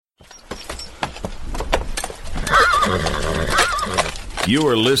You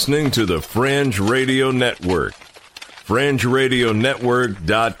are listening to the Fringe Radio Network.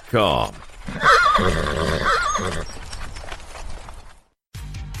 FringeRadioNetwork.com.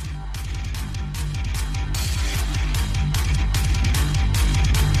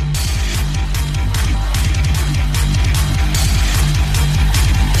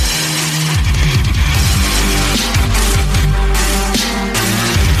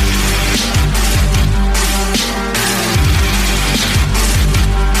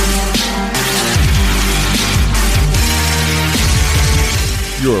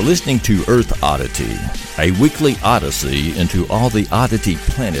 You're listening to Earth Oddity, a weekly odyssey into all the oddity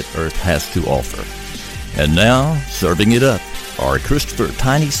planet Earth has to offer. And now, serving it up are Christopher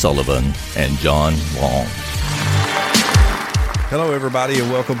Tiny Sullivan and John Long. Hello, everybody,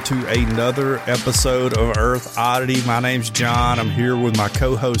 and welcome to another episode of Earth Oddity. My name's John. I'm here with my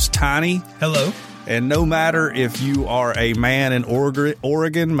co-host, Tiny. Hello. And no matter if you are a man in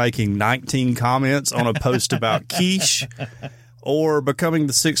Oregon making 19 comments on a post about quiche or becoming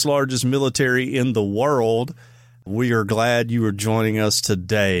the sixth largest military in the world, we are glad you are joining us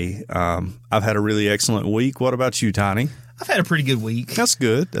today. I've had a really excellent week. What about you, Tiny? I've had a pretty good week. That's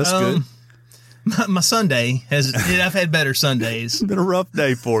good. That's good. My Sunday I've had better Sundays. It's been a rough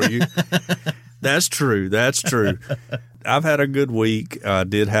day for you. That's true. That's true. I've had a good week. I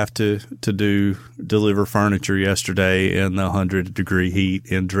did have to deliver furniture yesterday in the 100-degree heat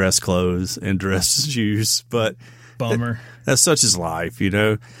in dress clothes and dress shoes, but Bummer. That's such is life, you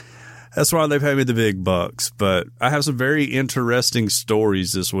know. That's why they pay me the big bucks. But I have some very interesting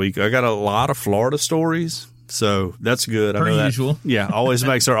stories this week. I got a lot of Florida stories, so that's good. Per usual. Yeah, always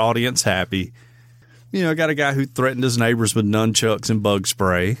makes our audience happy. You know, I got a guy who threatened his neighbors with nunchucks and bug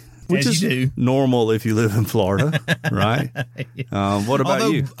spray, which is normal if you live in Florida, right? What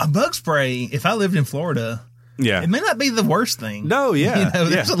about you? A bug spray, if I lived in Florida, it may not be the worst thing. No, yeah.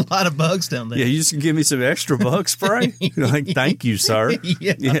 There's a lot of bugs down there. Yeah, you just give me some extra bug spray? Like, thank you, sir.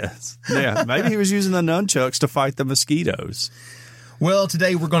 Yeah. Yes. Yeah, maybe he was using the nunchucks to fight the mosquitoes. Well,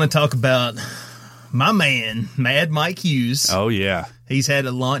 today we're going to talk about my man, Mad Mike Hughes. Oh, yeah. He's had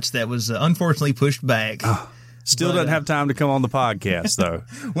a launch that was unfortunately pushed back. Still doesn't have time to come on the podcast, though.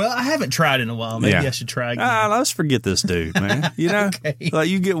 Well, I haven't tried in a while. Maybe I should try again. Let's forget this dude, man. You know, Okay. Like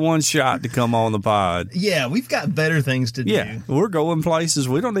you get one shot to come on the pod. Yeah, we've got better things to do. Yeah, we're going places.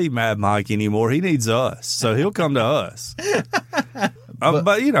 We don't need Mad Mike anymore. He needs us, so he'll come to us.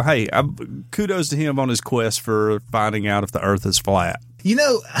 But you know, hey, kudos to him on his quest for finding out if the Earth is flat. You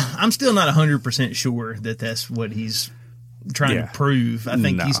know, I'm still not 100% sure that that's what he's trying to prove. I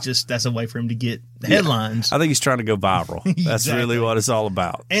think that's a way for him to get headlines. I think he's trying to go viral. That's really what it's all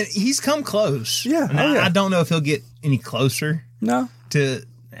about. And he's come close. Yeah. I don't know if he'll get any closer. No. To,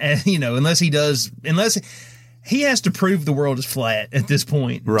 unless he has to prove the world is flat at this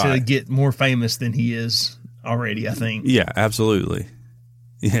point to get more famous than he is already, I think. Yeah, absolutely.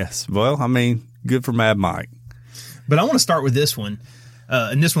 Yes. Well, I mean, good for Mad Mike. But I want to start with this one.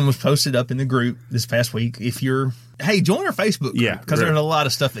 And this one was posted up in the group this past week. Join our Facebook group, because there's a lot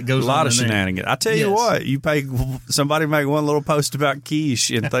of stuff that goes on. A lot of shenanigans. I tell you what, you pay somebody make one little post about quiche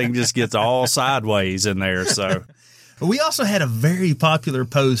and thing just gets all sideways in there. So we also had a very popular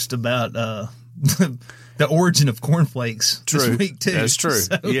post about the origin of cornflakes this week too. That's true.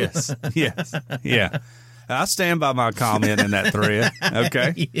 So. Yes. Yeah. I stand by my comment in that thread.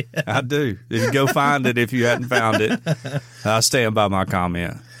 Okay. Yeah. I do. If you go find it, if you hadn't found it, I stand by my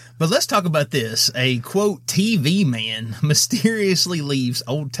comment. But let's talk about this. A, quote, TV man mysteriously leaves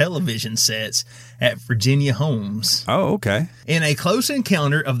old television sets at Virginia homes. Oh, okay. In a close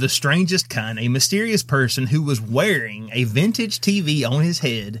encounter of the strangest kind, a mysterious person who was wearing a vintage TV on his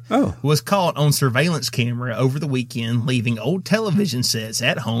head was caught on surveillance camera over the weekend, leaving old television sets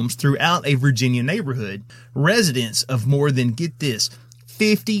at homes throughout a Virginia neighborhood. Residents of more than, get this,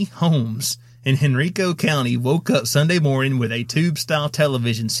 50 homes in Henrico County woke up Sunday morning with a tube-style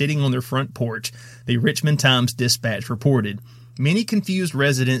television sitting on their front porch, the Richmond Times-Dispatch reported. Many confused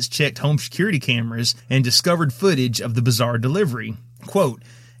residents checked home security cameras and discovered footage of the bizarre delivery. Quote,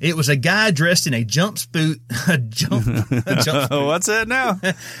 it was a guy dressed in a jumpsuit. What's that now?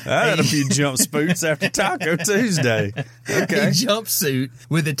 I had a few jumpsuits after Taco Tuesday. Okay. A jumpsuit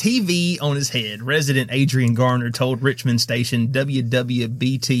with a TV on his head. Resident Adrian Garner told Richmond station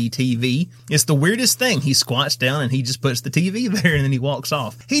WWBT-TV, it's the weirdest thing. He squats down and he just puts the TV there and then he walks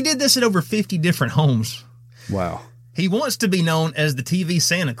off. He did this at over 50 different homes. Wow. He wants to be known as the TV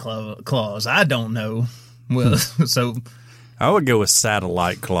Santa Claus. I don't know. Well, so I would go with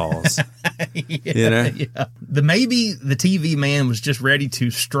satellite claws. Maybe the TV man was just ready to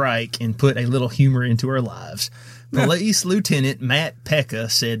strike and put a little humor into our lives. Police Lieutenant Matt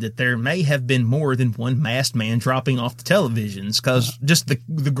Pekka said that there may have been more than one masked man dropping off the televisions because just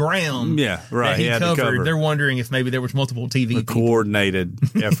the ground that he covered, they're wondering if maybe there was multiple TV people. Coordinated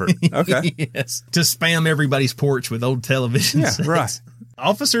effort. Okay. Yes. To spam everybody's porch with old television sets. Right.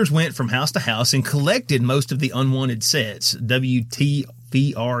 Officers went from house to house and collected most of the unwanted sets.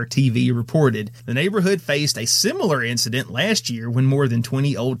 WTVR-TV reported the neighborhood faced a similar incident last year when more than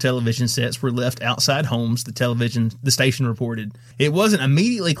 20 old television sets were left outside homes, the station reported. It wasn't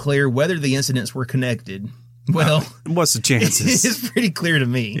immediately clear whether the incidents were connected. Well, what's the chances? It's pretty clear to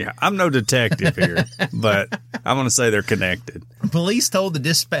me. Yeah, I'm no detective here, but I'm going to say they're connected. Police told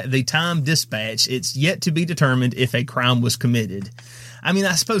the Time Dispatch it's yet to be determined if a crime was committed. I mean,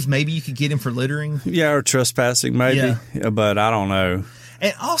 I suppose maybe you could get him for littering. Yeah, or trespassing, maybe. Yeah, but I don't know.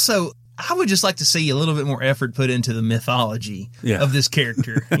 And also, I would just like to see a little bit more effort put into the mythology of this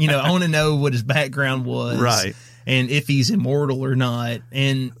character. I want to know what his background was. Right. And if he's immortal or not.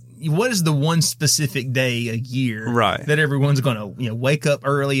 And what is the one specific day a year that everyone's going to wake up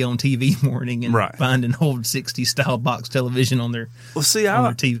early on TV morning and find an old 60s style box television on their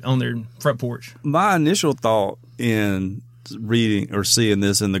on their front porch? My initial thought in reading or seeing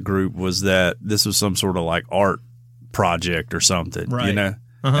this in the group was that this was some sort of like art project or something, and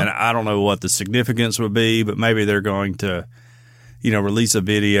I don't know what the significance would be, but maybe they're going to, release a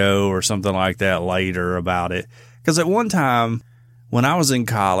video or something like that later about it. Because at one time when I was in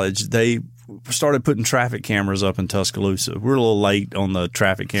college, they started putting traffic cameras up in Tuscaloosa. We're a little late on the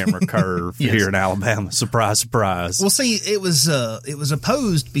traffic camera curve here in Alabama. Surprise, surprise. Well, see, it was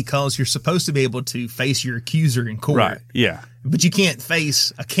opposed because you're supposed to be able to face your accuser in court. Right, yeah. But you can't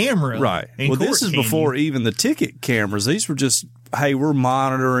face a camera. Right. Well, this is before even the ticket cameras. These were just, hey, we're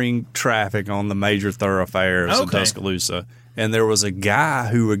monitoring traffic on the major thoroughfares in Tuscaloosa. And there was a guy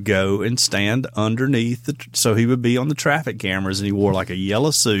who would go and stand underneath so he would be on the traffic cameras, and he wore like a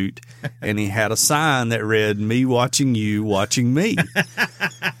yellow suit, and he had a sign that read, "Me watching you, watching me."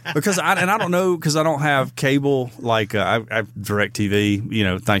 Because I don't know, because I don't have cable like I have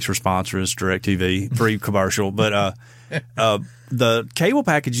DirecTV. Thanks for sponsoring us, DirecTV, free commercial. But the cable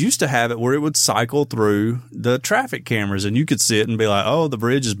package used to have it where it would cycle through the traffic cameras, and you could sit and be like, "Oh, the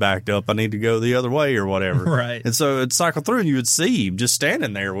bridge is backed up. I need to go the other way," or whatever. Right. And so it'd cycle through, and you would see him just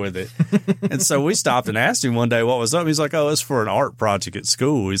standing there with it. And so we stopped and asked him one day what was up. He's like, "Oh, it's for an art project at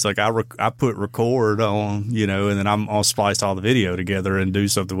school." He's like, I put record on, and then I'll splice all the video together and do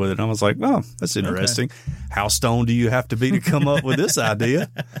something with it. And I was like, "Oh, that's interesting. Okay. How stoned do you have to be to come up with this idea?"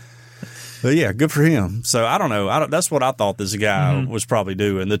 But yeah, good for him. So I don't know. That's what I thought this guy was probably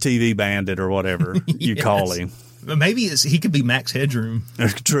doing, the TV bandit or whatever you call him. Maybe he could be Max Headroom.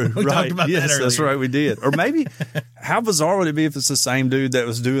 True. We talked about that earlier. That's right, we did. Or maybe, how bizarre would it be if it's the same dude that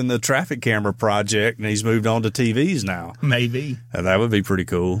was doing the traffic camera project and he's moved on to TVs now? Maybe. That would be pretty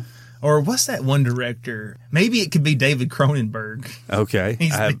cool. Or what's that one director? Maybe it could be David Cronenberg. Okay.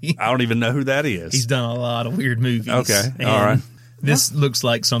 I don't even know who that is. He's done a lot of weird movies. Okay. All right. This looks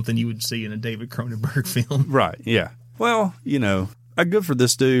like something you would see in a David Cronenberg film. Right, yeah. Well, good for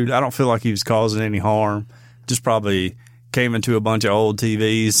this dude. I don't feel like he was causing any harm. Just probably came into a bunch of old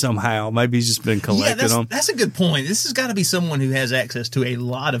TVs somehow. Maybe he's just been collecting them. That's a good point. This has got to be someone who has access to a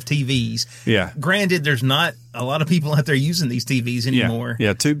lot of TVs. Yeah. Granted, there's not a lot of people out there using these TVs anymore.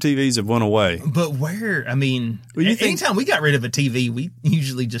 Yeah, tube TVs have went away. But where? I mean, anytime we got rid of a TV, we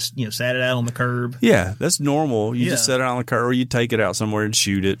usually just sat it out on the curb. Yeah, that's normal. You just set it on the curb, or you take it out somewhere and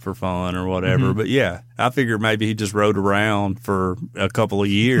shoot it for fun or whatever. Mm-hmm. But yeah, I figured maybe he just rode around for a couple of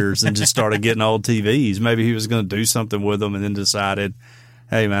years and just started getting old TVs. Maybe he was going to do something with them and then decided,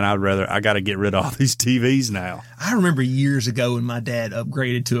 hey man, I got to get rid of all these TVs now. I remember years ago when my dad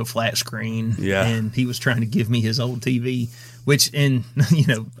upgraded to a flat screen. Yeah. And he was trying to give me his old TV, which, I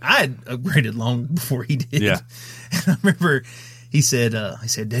had upgraded long before he did. Yeah. And I remember he said,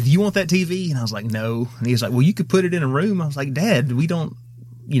 Dad, do you want that TV? And I was like, no. And he was like, well, you could put it in a room. I was like, Dad, we don't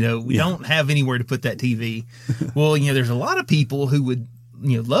have anywhere to put that TV. Well, there's a lot of people who would,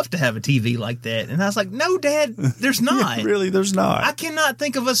 love to have a TV like that. And I was like, no, Dad, there's not. Really, there's not. I cannot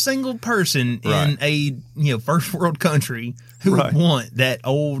think of a single person in a, first world country who would want that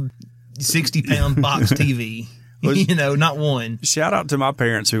old 60-pound box TV. Not one. Shout out to my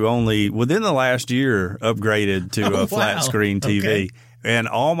parents who only within the last year upgraded to a flat screen TV. Okay. And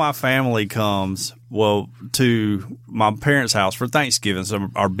all my family comes, to my parents' house for Thanksgiving. So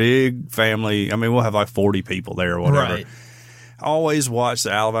our big family, we'll have like 40 people there or whatever. Right. Always watch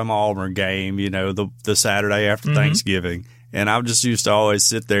the Alabama-Auburn game, the Saturday after Thanksgiving. And I just used to always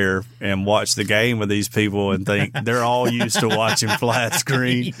sit there and watch the game with these people and think they're all used to watching flat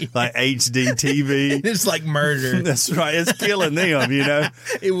screen, like HD TV. It's like murder. That's right. It's killing them, you know.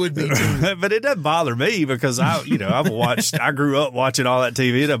 It would be too. But it doesn't bother me because I grew up watching all that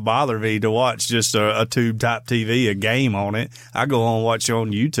TV. It doesn't bother me to watch just a tube type TV, a game on it. I go on and watch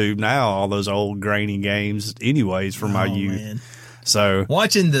on YouTube now, all those old grainy games anyways from my youth. Man. So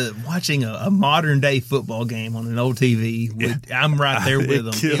watching a modern day football game on an old TV, I'm right there with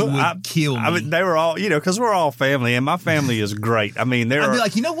them. It would kill me. I mean, they were all, because we're all family, and my family is great. I mean, I'd be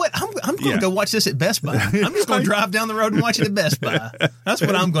like, you know what? I'm going to go watch this at Best Buy. I'm just going to drive down the road and watch it at Best Buy. That's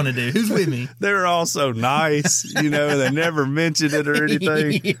what I'm going to do. Who's with me? They were all so nice, they never mentioned it or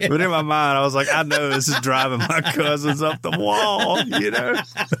anything. Yeah. But in my mind, I was like, I know this is driving my cousins up the wall,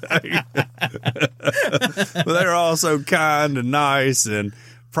 But they were all so kind and nice. And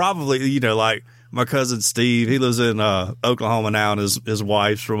probably, like my cousin Steve, he lives in Oklahoma now, and his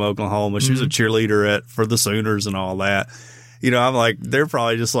wife's from Oklahoma. She was a cheerleader for the Sooners and all that. I'm like, they're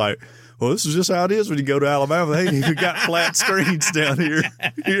probably just like, well, this is just how it is when you go to Alabama. Hey, you got flat screens down here.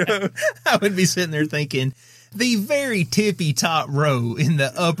 I would be sitting there thinking, the very tippy top row in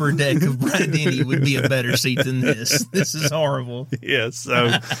the upper deck of Bryant Denny would be a better seat than this. This is horrible. Yeah, so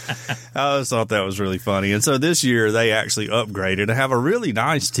I always thought that was really funny. And so this year they actually upgraded to have a really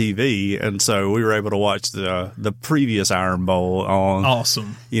nice TV, and so we were able to watch the previous Iron Bowl on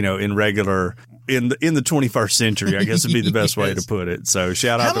awesome. In regular in the 21st century, I guess would be the best way to put it. So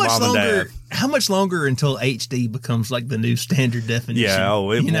shout out to Mom and Dad. How much longer until HD becomes like the new standard definition? Yeah,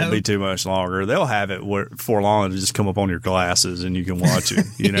 it won't be too much longer. They'll have it for long to just come up on your glasses and you can watch it,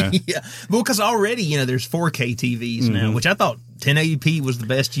 Yeah, well, because already, there's 4K TVs now, which I thought 1080p was the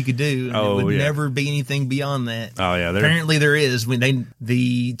best you could do. And it would never be anything beyond that. Oh, yeah. Apparently there is.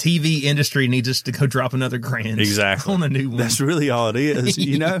 The TV industry needs us to go drop another grand exactly on a new one. That's really all it is,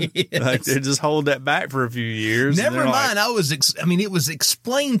 Yes. Like they just hold that back for a few years. Never mind. It was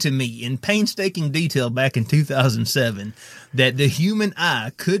explained to me in painstaking detail back in 2007 that the human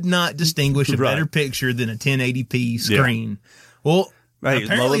eye could not distinguish a better picture than a 1080p screen. Yeah. Well, hey,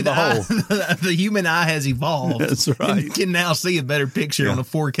 apparently the human eye has evolved. That's right. And can now see a better picture on a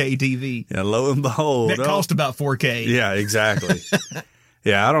 4K TV. Yeah, lo and behold. That cost about 4K. Yeah, exactly.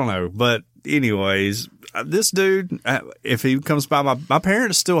 Yeah, I don't know. But anyways, this dude, if he comes by, my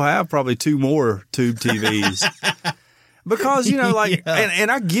parents still have probably 2 more tube TVs. Because,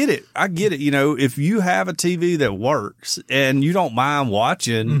 and I get it. If you have a TV that works and you don't mind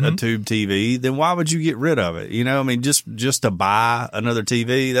watching a tube TV, then why would you get rid of it? Just to buy another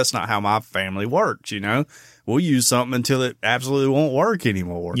TV, that's not how my family works, We'll use something until it absolutely won't work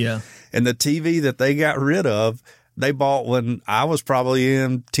anymore. Yeah. And the TV that they got rid of, they bought when I was probably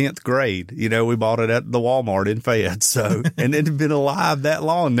in 10th grade. We bought it at the Walmart in Fayette. So, and it had been alive that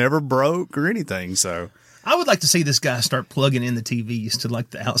long, never broke or anything. So I would like to see this guy start plugging in the TVs to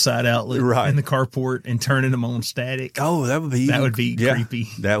like the outside outlet in the carport and turning them on static. Oh, that would be creepy.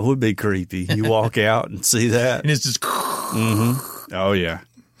 That would be creepy. You walk out and see that. And it's just Oh, yeah.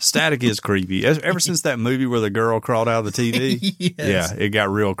 Static is creepy. Ever since that movie where the girl crawled out of the TV, yes. Yeah, it got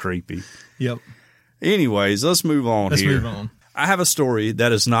real creepy. Yep. Anyways, let's move on. Let's move on. I have a story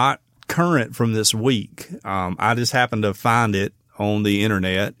that is not current from this week. I just happened to find it on the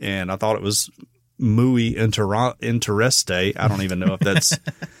internet, and I thought it was muy intereste. I don't even know if that's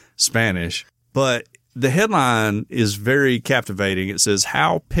Spanish, but the headline is very captivating. It says,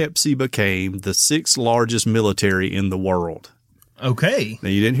 How Pepsi Became the 6th Largest Military in the World. Okay. Now,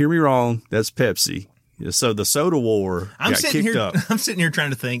 you didn't hear me wrong. That's Pepsi. So the soda war got kicked up. I'm sitting here trying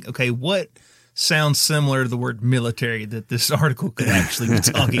to think, okay, what sounds similar to the word military that this article could actually be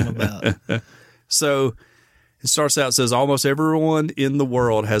talking about? So it starts out, says, almost everyone in the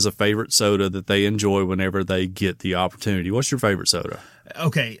world has a favorite soda that they enjoy whenever they get the opportunity. What's your favorite soda?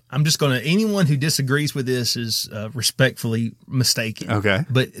 Okay, I'm just going to, anyone who disagrees with this is respectfully mistaken. Okay.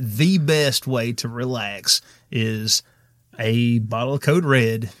 But the best way to relax is a bottle of Code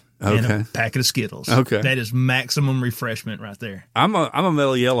Red and a packet of Skittles. Okay. That is maximum refreshment right there. I'm a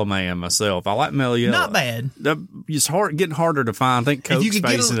Mellow Yellow man myself. I like Mellow Yellow. Not bad. It's getting harder to find. I think Coke's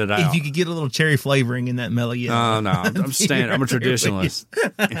spacing it out. If you could get a little cherry flavoring in that Mellow Yellow. No, I'm a traditionalist.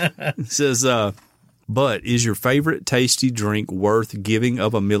 It says, but is your favorite tasty drink worth giving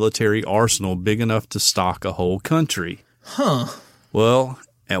up a military arsenal big enough to stock a whole country? Huh. Well,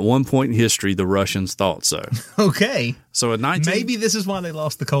 at one point in history, the Russians thought so. Okay. So maybe this is why they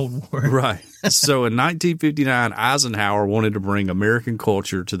lost the Cold War. Right. So in 1959, Eisenhower wanted to bring American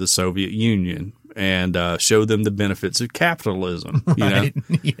culture to the Soviet Union and show them the benefits of capitalism. Right.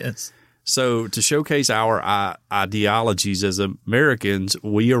 Yes. So to showcase our ideologies as Americans,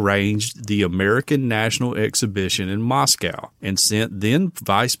 we arranged the American National Exhibition in Moscow and sent then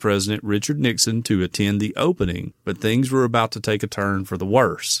Vice President Richard Nixon to attend the opening, but things were about to take a turn for the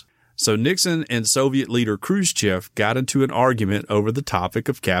worse. So Nixon and Soviet leader Khrushchev got into an argument over the topic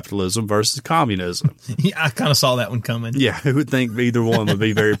of capitalism versus communism. Yeah, I kind of saw that one coming. Yeah, who would think either one would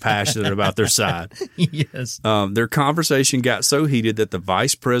be very passionate about their side? Yes. Their conversation got so heated that the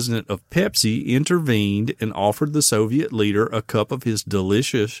vice president of Pepsi intervened and offered the Soviet leader a cup of his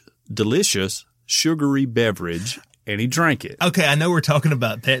delicious sugary beverage, and he drank it. Okay, I know we're talking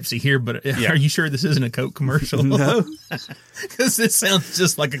about Pepsi here, but are you sure this isn't a Coke commercial? No. Because this sounds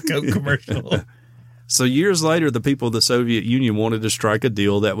just like a Coke commercial. So years later, the people of the Soviet Union wanted to strike a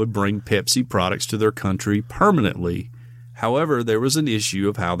deal that would bring Pepsi products to their country permanently. However, there was an issue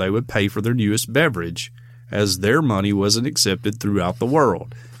of how they would pay for their newest beverage, as their money wasn't accepted throughout the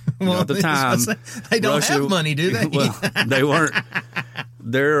world. Well, at the time, they don't Russia, have money, do they? Well, they weren't.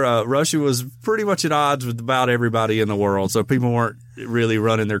 Russia was pretty much at odds with about everybody in the world, so people weren't really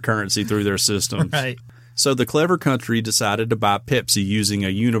running their currency through their systems. Right. So the clever country decided to buy Pepsi using a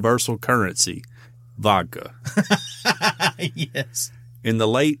universal currency, vodka. Yes. In the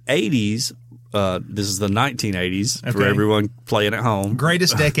late 80s, this is the 1980s for everyone playing at home.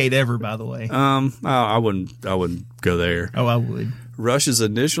 Greatest decade ever, by the way. I wouldn't go there. Oh, I would. Russia's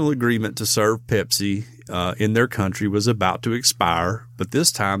initial agreement to serve Pepsi in their country was about to expire, but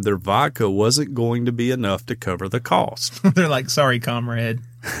this time their vodka wasn't going to be enough to cover the cost. They're like, sorry, comrade.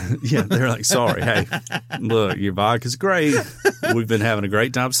 Yeah, they're like, sorry, hey, look, your vodka's great. We've been having a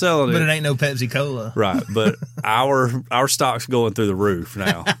great time selling it. But it ain't no Pepsi Cola. Right, but our stock's going through the roof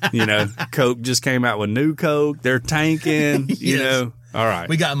now. You know, Coke just came out with new Coke. They're tanking, you know. All right.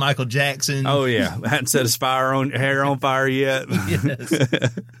 We got Michael Jackson. Oh, yeah. Hadn't set his hair on fire yet.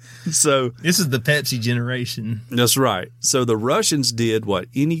 Yes. So this is the Pepsi generation. That's right. So the Russians did what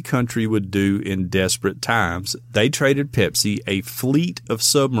any country would do in desperate times. They traded Pepsi a fleet of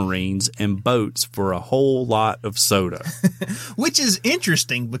submarines and boats for a whole lot of soda. Which is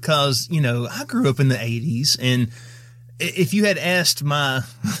interesting because, you know, I grew up in the 80s, and if you had asked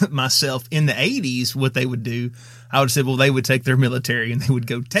myself in the 80s what they would do, I would have said, well, they would take their military and they would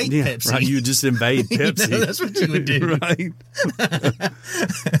go take Pepsi. Right. You would just invade Pepsi. You know, that's what you would do. Right.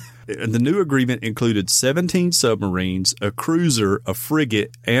 The new agreement included 17 submarines, a cruiser, a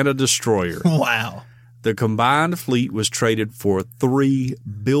frigate, and a destroyer. Wow. The combined fleet was traded for $3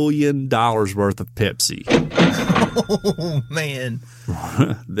 billion worth of Pepsi. Oh, man.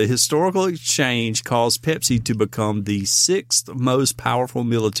 The historical exchange caused Pepsi to become the sixth most powerful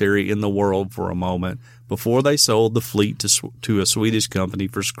military in the world for a moment before they sold the fleet to a Swedish company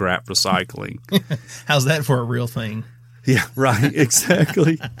for scrap recycling. How's that for a real thing? Yeah, right.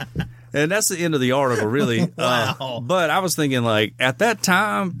 Exactly. And that's the end of the article, really. Wow. But I was thinking, like, at that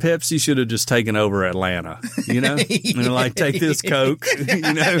time, Pepsi should have just taken over Atlanta, you know? And, like, take this Coke, you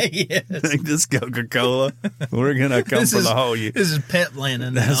know? Yes. Take this Coca-Cola. We're going to come for the whole year. This is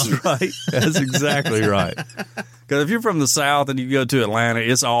Petlanta now. That's right. That's exactly right. Because if you're from the South and you go to Atlanta,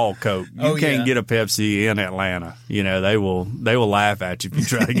 it's all Coke. You can't get a Pepsi in Atlanta. You know, they will laugh at you if you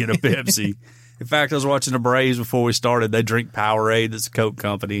try to get a Pepsi. In fact, I was watching the Braves before we started. They drink Powerade. That's a Coke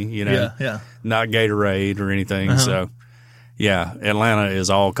company, you know, not Gatorade or anything. So, yeah, Atlanta is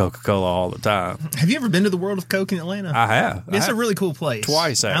all Coca-Cola all the time. Have you ever been to the World of Coke in Atlanta? I have. It's a really cool place.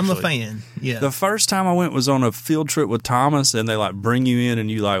 Twice, actually. I'm a fan. Yeah. The first time I went was on a field trip with Thomas, and they like bring you in and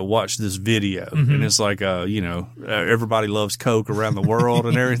you like watch this video, and it's like you know, everybody loves Coke around the world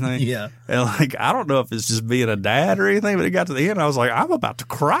and everything. Yeah. And like I don't know if it's just being a dad or anything, but it got to the end, I was like, I'm about to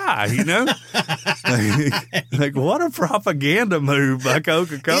cry, you know. like what a propaganda move by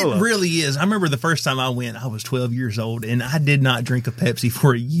Coca-Cola. It really is. I remember the first time I went, I was 12 years old, and I did not drink a Pepsi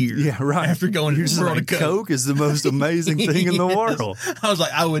for a year. Yeah, right. After going to the World of Coke. Coke is the most amazing thing in the world. I was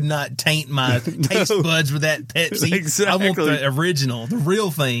like, I would not taint my taste buds with that Pepsi. Exactly. I want the original, the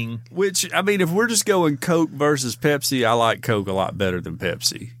real thing. Which, I mean, if we're just going Coke versus Pepsi, I like Coke a lot better than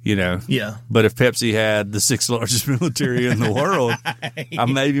Pepsi, you know? Yeah. But if Pepsi had the sixth largest military in the world,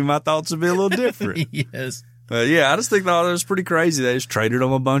 maybe my thoughts would be a little different. Yes. Yeah, I just think that was pretty crazy. They just traded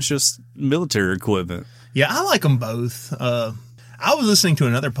them a bunch of military equipment. Yeah, I like them both. I was listening to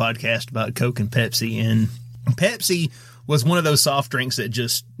another podcast about Coke and Pepsi, and Pepsi was one of those soft drinks that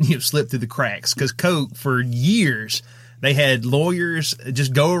just slipped through the cracks because Coke for years They had lawyers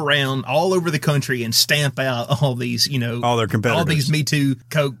just go around all over the country and stamp out all these, all their competitors, all these Me Too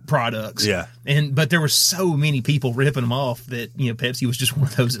Coke products. Yeah. But there were so many people ripping them off that, Pepsi was just one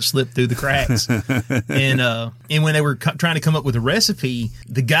of those that slipped through the cracks. And when they were trying to come up with a recipe,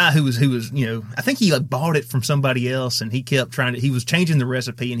 the guy who was, I think he bought it from somebody else, and he kept he was changing the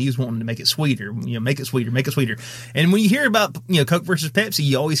recipe, and he was wanting to make it sweeter, make it sweeter. And when you hear about, Coke versus Pepsi,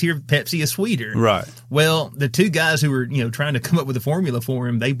 you always hear Pepsi is sweeter. Right. Well, the two guys who were, trying to come up with a formula for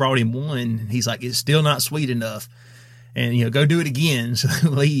him, they brought him one, and he's like, it's still not sweet enough. And, go do it again. So they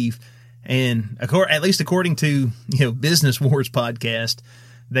leave. And at least according to, Business Wars podcast,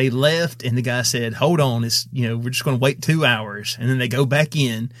 they left and the guy said, hold on, we're just going to wait 2 hours. And then they go back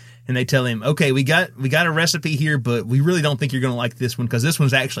in and they tell him, okay, we got a recipe here, but we really don't think you're going to like this one because this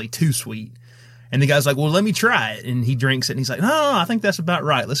one's actually too sweet. And the guy's like, well, let me try it. And he drinks it and he's like, no, I think that's about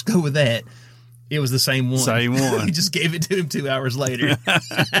right. Let's go with that. It was the same one. Same one. He just gave it to him 2 hours later.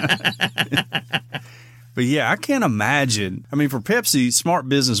 But yeah, I can't imagine. I mean, for Pepsi, smart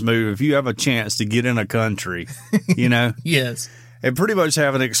business move, if you have a chance to get in a country, Yes. And pretty much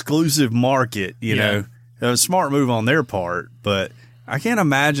have an exclusive market, you know, a smart move on their part. But I can't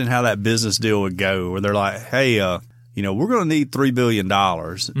imagine how that business deal would go where they're like, hey, we're going to need $3 billion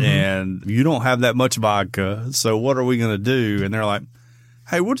and you don't have that much vodka. So what are we going to do? And they're like,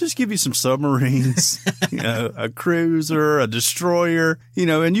 hey, we'll just give you some submarines, a cruiser, a destroyer,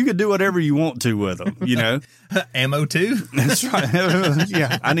 and you can do whatever you want to with them, Ammo too? That's right.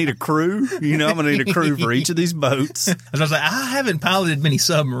 Yeah, I need a crew. I'm going to need a crew for each of these boats. I was like, I haven't piloted many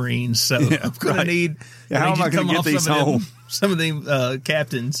submarines, so I'm going to need. How am I going to get these home? Some of them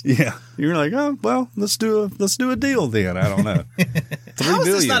captains. Yeah, you're like, oh well, let's do a deal then. I don't know. How is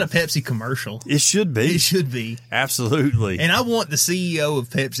this not a Pepsi commercial? It should be. It should be. Absolutely. And I want the CEO of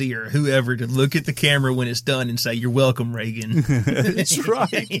Pepsi or whoever to look at the camera when it's done and say, "You're welcome, Reagan." That's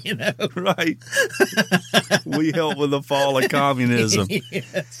right. Right. We helped with the fall of communism.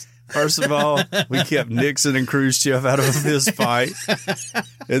 Yes. First of all, we kept Nixon and Khrushchev out of a fist fight.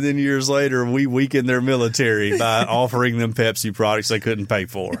 And then years later, we weakened their military by offering them Pepsi products they couldn't pay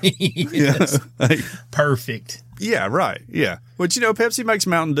for. Yes. Perfect. Yeah, right. Yeah. But, Pepsi makes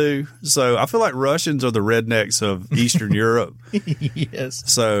Mountain Dew. So I feel like Russians are the rednecks of Eastern Europe. Yes.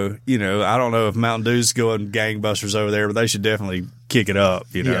 So, I don't know if Mountain Dew's going gangbusters over there, but they should definitely kick it up,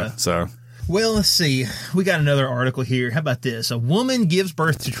 Yeah. So. Well, let's see. We got another article here. How about this? A woman gives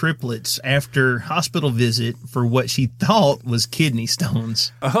birth to triplets after hospital visit for what she thought was kidney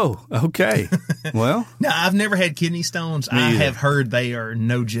stones. Oh, okay. Well. Now, I've never had kidney stones. I have heard they are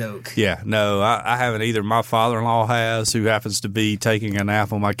no joke. Yeah, no, I haven't either. My father-in-law has, who happens to be taking a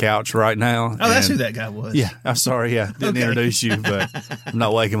nap on my couch right now. Oh, that's who that guy was. Yeah, I'm sorry. Yeah, didn't introduce you, but I'm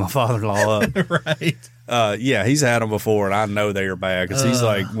not waking my father-in-law up. Right. Yeah, he's had them before, and I know they are bad because he's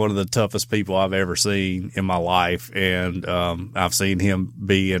like one of the toughest people I've ever seen in my life, and I've seen him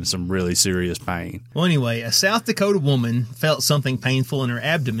be in some really serious pain. Well, anyway, a South Dakota woman felt something painful in her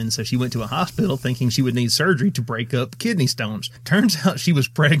abdomen, so she went to a hospital thinking she would need surgery to break up kidney stones. Turns out she was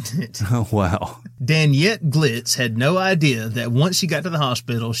pregnant. Oh, wow. Daniette Glitz had no idea that once she got to the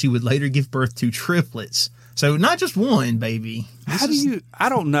hospital, she would later give birth to triplets. So not just one, baby. I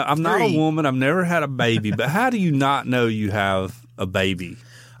don't know. I'm not a woman. I've never had a baby, but how do you not know you have a baby?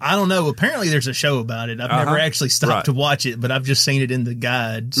 I don't know. Apparently there's a show about it. I've never actually stopped to watch it, but I've just seen it in the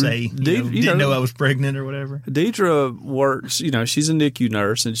guide say, didn't know I was pregnant or whatever. Deidre works, she's a NICU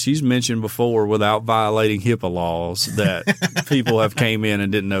nurse, and she's mentioned before without violating HIPAA laws that people have came in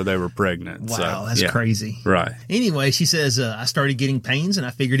and didn't know they were pregnant. Wow, that's crazy. Right. Anyway, she says, I started getting pains and I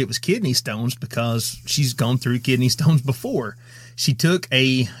figured it was kidney stones because she's gone through kidney stones before. She took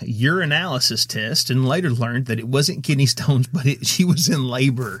a urinalysis test and later learned that it wasn't kidney stones, but she was in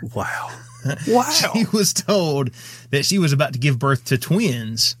labor. Wow. Wow. She was told that she was about to give birth to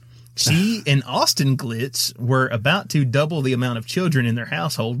twins. She and Austin Glitz were about to double the amount of children in their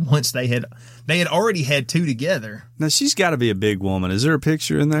household once they had already had two together. Now, she's got to be a big woman. Is there a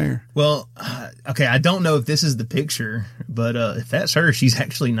picture in there? Well, okay, I don't know if this is the picture, but if that's her, she's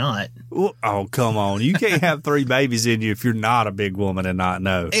actually not. Oh, come on. You can't have 3 babies in you if you're not a big woman and not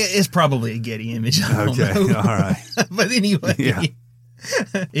know. It's probably a Getty image. I don't know. All right. But anyway. Yeah.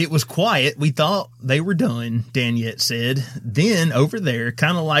 It was quiet. We thought they were done, Daniette said. Then over there,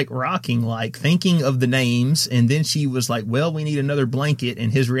 kind of like rocking, like thinking of the names. And then she was like, well, we need another blanket.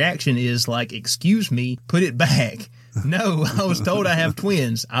 And his reaction is like, excuse me, put it back. No, I was told I have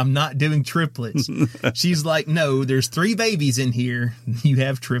twins. I'm not doing triplets. She's like, no, there's 3 babies in here. You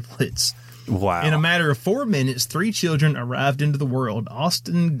have triplets. Wow. In a matter of 4 minutes, 3 children arrived into the world.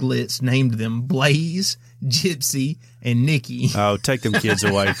 Austin Glitz named them Blaze, Gypsy, and Nikki. Oh, take them kids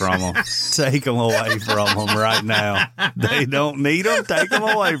away from them. Take them away from them right now. They don't need them. Take them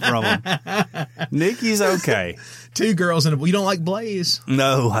away from them. Nikki's okay. 2 girls and you don't like Blaze?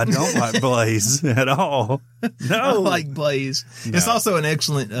 No, I don't like Blaze at all. No. I like Blaze. No. It's also an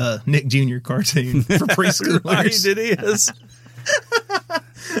excellent Nick Jr. cartoon for preschoolers. Right, it is.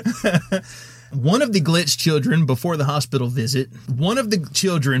 One of the Glitz children before the hospital visit,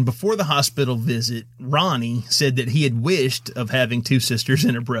 Ronnie, said that he had wished of having 2 sisters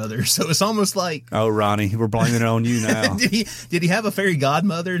and a brother. So it's almost like... Oh, Ronnie, we're blaming it on you now. Did he have a fairy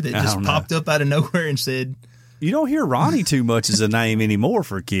godmother that just popped up out of nowhere and said... You don't hear Ronnie too much as a name anymore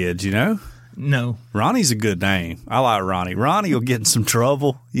for kids, you know? No. Ronnie's a good name. I like Ronnie. Ronnie will get in some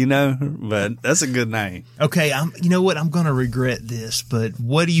trouble, you know, but that's a good name. Okay, you know what? I'm going to regret this, but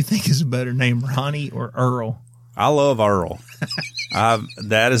what do you think is a better name, Ronnie or Earl? I love Earl. I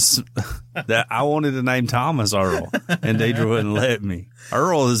wanted to name Thomas Earl, and Deidre wouldn't let me.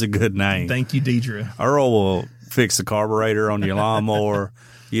 Earl is a good name. Thank you, Deidre. Earl will fix the carburetor on your lawnmower.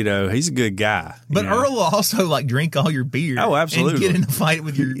 You know, he's a good guy. But Earl will also, like, drink all your beer. Oh, absolutely. And get in a fight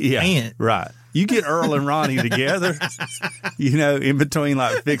with your aunt. Right. You get Earl and Ronnie together, you know, in between,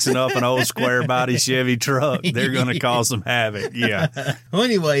 like, fixing up an old square body Chevy truck, they're going to cause some havoc. Yeah. Well,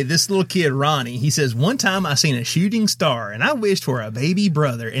 anyway, this little kid, Ronnie, he says, one time I seen a shooting star and I wished for a baby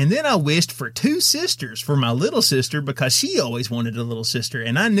brother. And then I wished for 2 sisters for my little sister because she always wanted a little sister.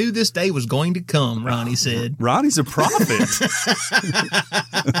 And I knew this day was going to come, Ronnie said. Ronnie's a prophet.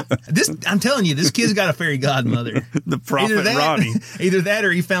 I'm telling you, this kid's got a fairy godmother. The prophet Ronnie. Either that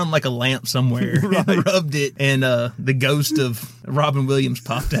or he found like a lamp somewhere. Right. And rubbed it, and the ghost of Robin Williams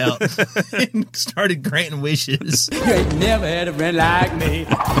popped out and started granting wishes. You ain't never had a friend like me.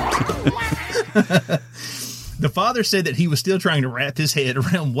 The father said that he was still trying to wrap his head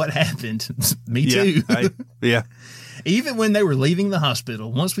around what happened. Me too. Yeah. Even when they were leaving the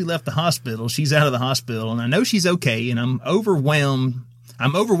hospital, once we left the hospital, she's out of the hospital, and I know she's okay, and I'm overwhelmed.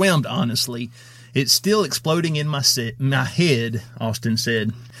 Honestly. It's still exploding in my head, Austin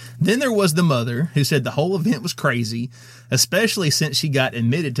said. Then there was the mother, who said the whole event was crazy, especially since she got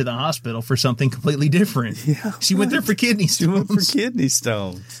admitted to the hospital for something completely different. Yeah, she went there for kidney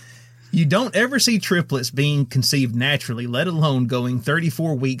stones. You don't ever see triplets being conceived naturally, let alone going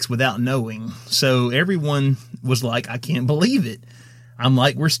 34 weeks without knowing. So everyone was like, I can't believe it. I'm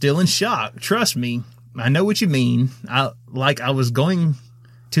like, we're still in shock. Trust me. I know what you mean. I was going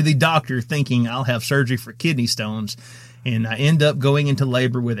to the doctor thinking I'll have surgery for kidney stones, and I end up going into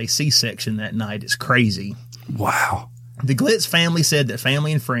labor with a C-section that night. It's crazy. Wow. The Glitz family said that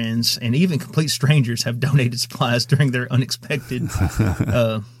family and friends and even complete strangers have donated supplies during their unexpected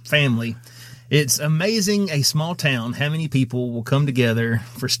family. It's amazing, a small town, how many people will come together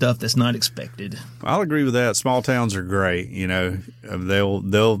for stuff that's not expected. I'll agree with that. Small towns are great. You know,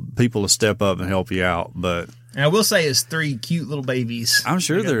 people will step up and help you out. But and I will say it's 3 cute little babies. I'm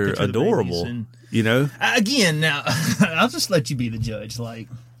sure they're adorable. You know, again, now I'll just let you be the judge. Like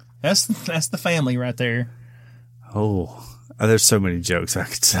that's the family right there. Oh, there's so many jokes I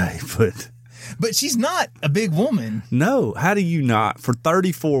could say, but she's not a big woman. No, how do you not for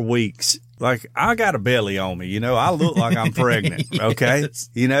 34 weeks? Like I got a belly on me, you know. I look like I'm pregnant. Yes. Okay,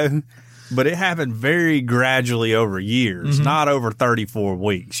 you know, but it happened very gradually over years, not over 34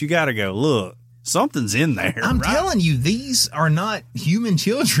 weeks. You got to go look. Something's in there. I'm telling you, these are not human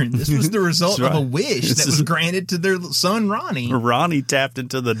children. This was the result of a wish that was granted to their son, Ronnie. Ronnie tapped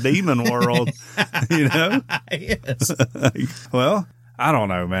into the demon world, you know? Yes. Well, I don't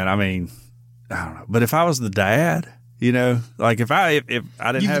know, man. I mean, I don't know. But if I was the dad, you know, like if I didn't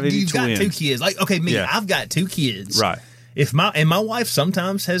have any twins. You've got 2 kids. Like, okay, me, I've got 2 kids. Right. My wife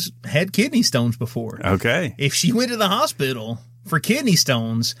sometimes has had kidney stones before. Okay. If she went to the hospital for kidney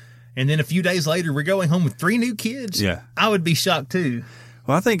stones, and then a few days later, we're going home with 3 new kids. Yeah. I would be shocked too.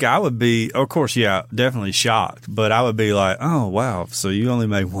 Well, I think I would be, of course, definitely shocked. But I would be like, oh, wow. So you only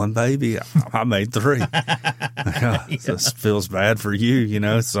made 1 baby? I made 3. This feels bad for you, you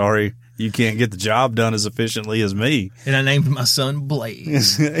know. Sorry, you can't get the job done as efficiently as me. And I named my son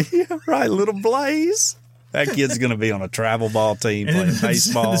Blaze. Yeah, right, little Blaze. That kid's going to be on a travel ball team playing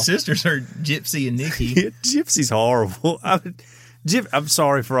baseball. The sisters are Gypsy and Nikki. Yeah, Gypsy's horrible. I'm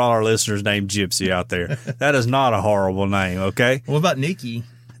sorry for all our listeners named Gypsy out there. That is not a horrible name, okay? What about Nikki?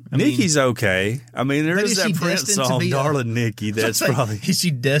 Nikki's okay. I mean, there is that Prince song, Darling Nikki. That's probably... Is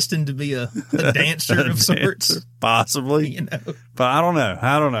she destined to be a dancer of sorts? Possibly. You know. But I don't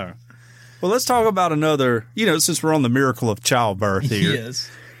know. Well, let's talk about another, you know, since we're on the miracle of childbirth here.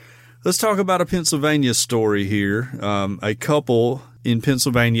 Yes. Let's talk about a Pennsylvania story here. A couple in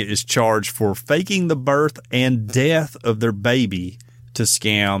Pennsylvania is charged for faking the birth and death of their baby to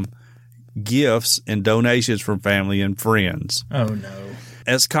scam gifts and donations from family and friends. Oh, no.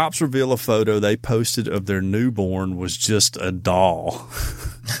 As cops reveal, a photo they posted of their newborn was just a doll.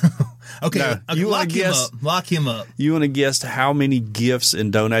 Okay, Now, you lock wanna him guess- up. Lock him up. You want to guess how many gifts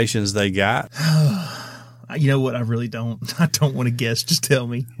and donations they got? You know what? I really don't. I don't want to guess. Just tell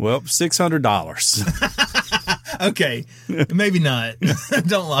me. Well, $600. Okay, maybe not.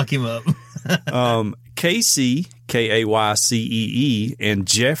 Don't lock him up. Casey, Kaycee, and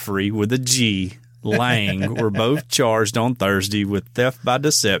Jeffrey with a G, Lang were both charged on Thursday with theft by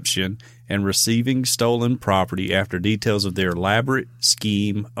deception and receiving stolen property after details of their elaborate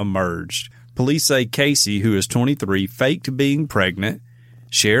scheme emerged. Police say Casey, who is 23, faked being pregnant,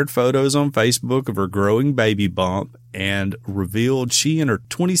 shared photos on Facebook of her growing baby bump, and revealed she and her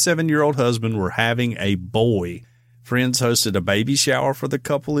 27-year-old husband were having a boy. Friends hosted a baby shower for the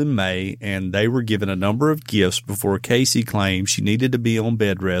couple in May, and they were given a number of gifts before Casey claimed she needed to be on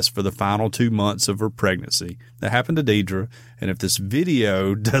bed rest for the final 2 months of her pregnancy. That happened to Deidre, and if this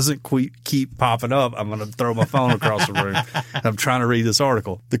video doesn't keep popping up, I'm going to throw my phone across the room. I'm trying to read this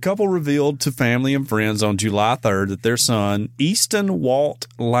article. The couple revealed to family and friends on July 3rd that their son, Easton Walt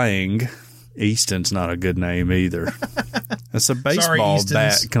Lang, Easton's not a good name either. That's a baseball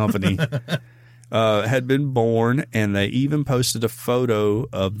bat company. Had been born, and they even posted a photo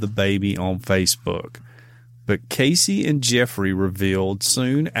of the baby on Facebook. But Casey and Jeffrey revealed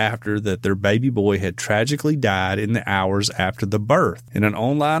soon after that their baby boy had tragically died in the hours after the birth. In an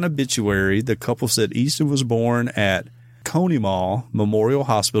online obituary, the couple said Easton was born at Conemaugh Memorial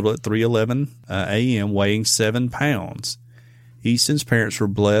Hospital at 3:11 a.m., weighing 7 pounds. Easton's parents were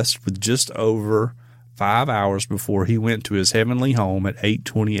blessed with just over 5 hours before he went to his heavenly home at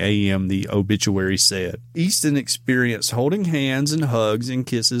 8:20 a.m., the obituary said. Easton experienced holding hands and hugs and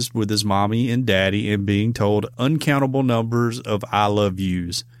kisses with his mommy and daddy and being told uncountable numbers of I love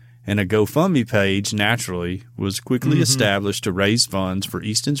yous. And a GoFundMe page, naturally, was quickly established to raise funds for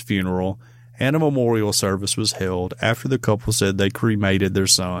Easton's funeral, and a memorial service was held after the couple said they cremated their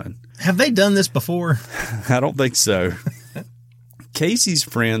son. Have they done this before? I don't think so. Casey's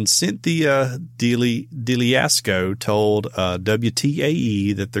friend Cynthia Diliasco told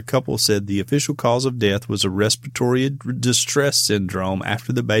WTAE that the couple said the official cause of death was a respiratory distress syndrome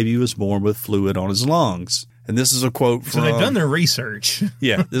after the baby was born with fluid on his lungs. And this is a quote from... So they've done their research.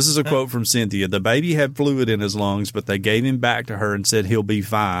 Yeah, this is a quote from Cynthia. The baby had fluid in his lungs, but they gave him back to her and said he'll be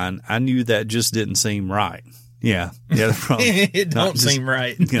fine. I knew that just didn't seem right. Yeah, the problem. It don't seem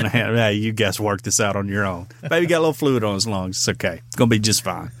right. Hey, you guys work this out on your own. Baby got a little fluid on his lungs. It's okay. It's going to be just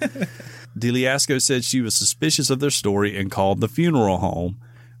fine. Diliasco said she was suspicious of their story and called the funeral home.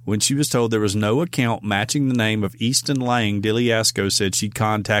 When she was told there was no account matching the name of Easton Lang, Diliasco said she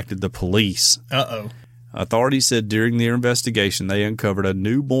contacted the police. Uh-oh. Authorities said during their investigation they uncovered a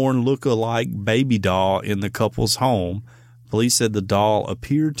newborn look-alike baby doll in the couple's home. Police said the doll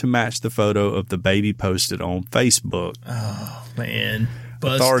appeared to match the photo of the baby posted on Facebook. Oh, man.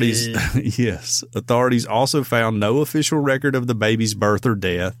 Busted. Authorities also found no official record of the baby's birth or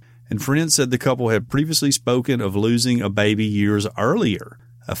death, and friends said the couple had previously spoken of losing a baby years earlier.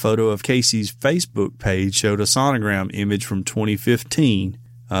 A photo of Casey's Facebook page showed a sonogram image from 2015.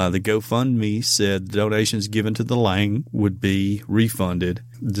 The GoFundMe said donations given to the Lang would be refunded.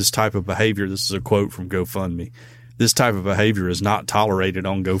 This type of behavior, this is a quote from GoFundMe, this type of behavior is not tolerated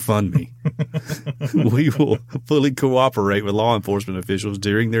on GoFundMe. We will fully cooperate with law enforcement officials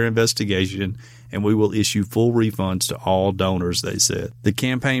during their investigation, and we will issue full refunds to all donors, they said. The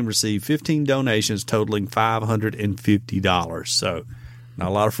campaign received 15 donations totaling $550. So not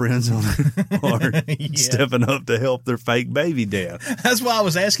a lot of friends on are stepping up to help their fake baby death. That's why I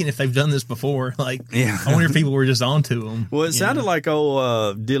was asking if they've done this before. I wonder if people were just onto them. Well, it sounded like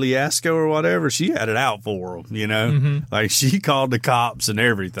old Diliasco or whatever. She had it out for them, Like she called the cops and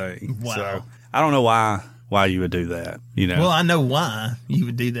everything. Wow. So I don't know why you would do that, Well, I know why you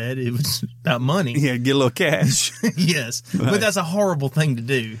would do that. It was about money. Yeah, get a little cash. Yes, but that's a horrible thing to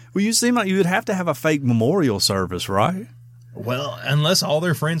do. Well, you seem like you would have to have a fake memorial service, right? Well, unless all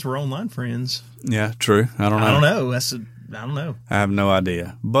their friends were online friends. Yeah, true. I don't know. I don't know. I have no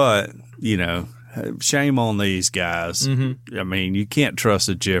idea. But, shame on these guys. Mm-hmm. I mean, you can't trust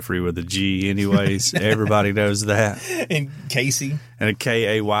a Jeffrey with a G anyways. Everybody knows that. And Casey. And a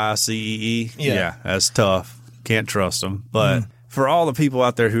Kaycee. Yeah, that's tough. Can't trust them. But for all the people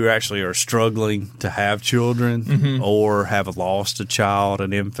out there who actually are struggling to have children or have lost a child,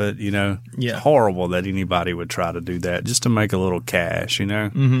 an infant, it's horrible that anybody would try to do that just to make a little cash,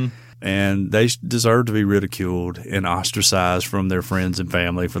 and they deserve to be ridiculed and ostracized from their friends and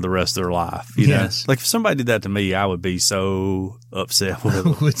family for the rest of their life. You know, like if somebody did that to me, I would be so upset with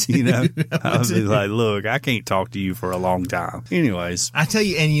them. You know, I would be like, look, I can't talk to you for a long time. Anyways, I tell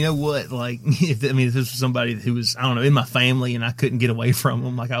you, and you know what? Like, if this was somebody who was, I don't know, in my family, and I couldn't get away from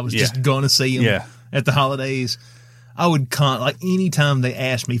them, like I was just going to see them at the holidays, I would like anytime they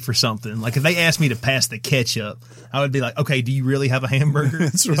asked me for something, like if they asked me to pass the ketchup, I would be like, okay, do you really have a hamburger?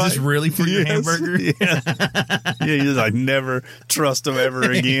 Is this really for your hamburger? Yeah. You just like never trust them ever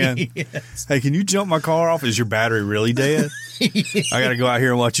again. Hey, can you jump my car off? Is your battery really dead? I got to go out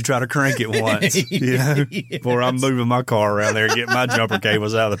here and watch you try to crank it once, you know, before I'm moving my car around there and getting my jumper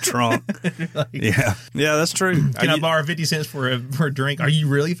cables out of the trunk. Yeah, that's true. Can I borrow 50 cents for a drink? Are you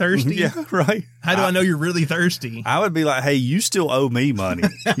really thirsty? Yeah, right. How do I know you're really thirsty? I would be like, hey, you still owe me money,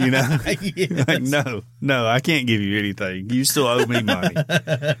 you know? Like, no, I can't give you anything. You still owe me money.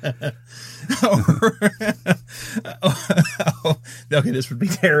 Okay, this would be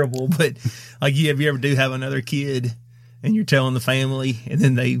terrible, but like, if you ever do have another kid and you're telling the family, and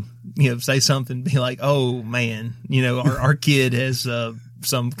then they, say something, be like, oh man, our kid has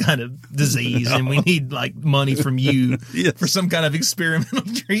some kind of disease and we need like money from you for some kind of experimental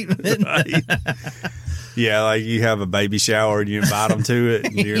treatment. Right. Yeah, like you have a baby shower and you invite them to it,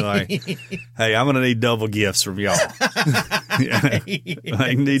 and you're like, hey, I'm going to need double gifts from y'all. I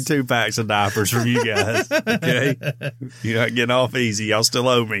need 2 packs of diapers from you guys. Okay? You're not getting off easy. Y'all still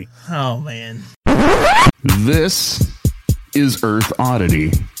owe me. Oh, man. This is Earth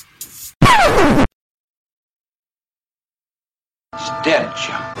Oddity. Stench.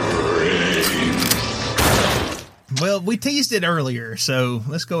 Well, we teased it earlier, so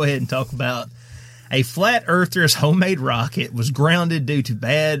let's go ahead and talk about a flat earther's homemade rocket was grounded due to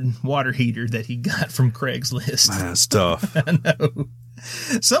bad water heater that he got from Craigslist. That's tough. I know.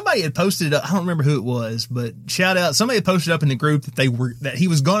 Somebody had posted up, I don't remember who it was, but shout out, somebody had posted up in the group that he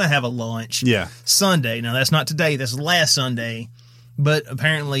was going to have a launch Sunday. Now that's not today, that's last Sunday. But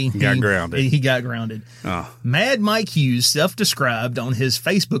apparently he got grounded. Oh. Mad Mike Hughes self-described on his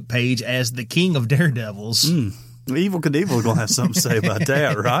Facebook page as the king of daredevils. Evil Knievel's going to have something to say about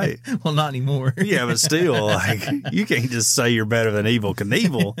that, right? Well, not anymore. Yeah, but still, like, you can't just say you're better than Evil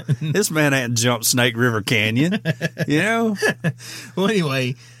Knievel. This man hadn't jumped Snake River Canyon, you know? Well,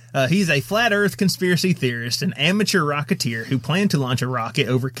 anyway, he's a flat earth conspiracy theorist, an amateur rocketeer who planned to launch a rocket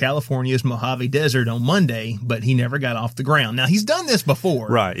over California's Mojave Desert on Monday, but he never got off the ground. Now, he's done this before.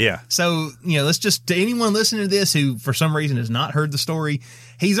 Right, yeah. So, let's just, to anyone listening to this who, for some reason, has not heard the story,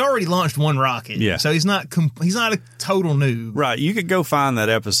 he's already launched one rocket. Yeah. So he's not a total noob. Right. You could go find that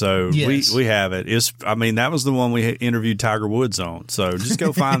episode. Yes. We have it. That was the one we interviewed Tiger Woods on. So just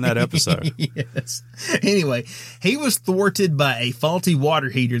go find that episode. Yes. Anyway, he was thwarted by a faulty water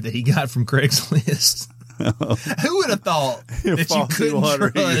heater that he got from Craigslist. Who would have thought that you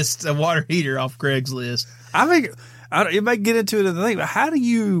couldn't trust a water heater off Craigslist? I think it may get into it in the thing, but how do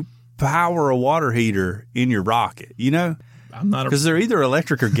you power a water heater in your rocket? I'm not because they're either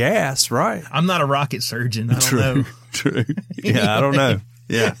electric or gas, right? I'm not a rocket surgeon. I don't know. True. Yeah, I don't know.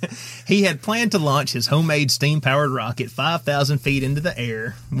 Yeah. He had planned to launch his homemade steam-powered rocket 5,000 feet into the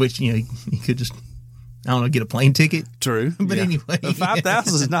air, which, he could just, get a plane ticket. True. But anyway. 5,000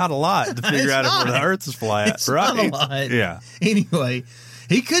 is not a lot to figure out if the Earth is flat, it's right? Not a lot. Yeah. Anyway,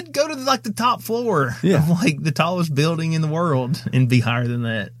 he could go to the top floor of the tallest building in the world and be higher than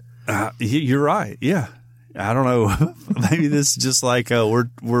that. You're right. Yeah. I don't know. Maybe this is just like we're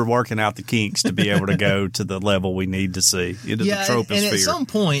working out the kinks to be able to go to the level we need to see into the troposphere. And at some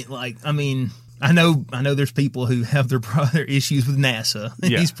point, I know there's people who have their issues with NASA.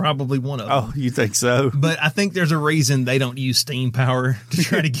 And he's probably one of them. Oh, you think so? But I think there's a reason they don't use steam power to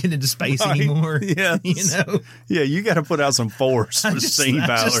try to get into space anymore. Yeah, Yeah, you got to put out some force with steam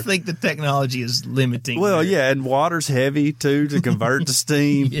power. I just think the technology is limiting. Well, and water's heavy too to convert to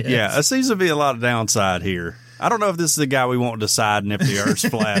steam. Yes. Yeah, it seems to be a lot of downside here. I don't know if this is the guy we want deciding if the Earth's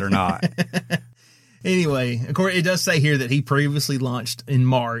flat or not. Anyway, of course, it does say here that he previously launched in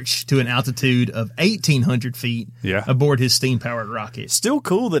March to an altitude of 1,800 feet aboard his steam-powered rocket. Still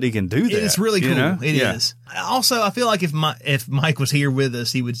cool that he can do that. It's really cool. It is. Also, I feel like if Mike was here with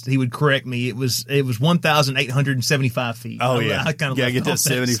us, he would correct me. It was 1,875 feet. Oh, yeah. I kind of get that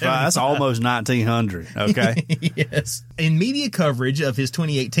 75. That's almost 1,900. Okay. Yes. In media coverage of his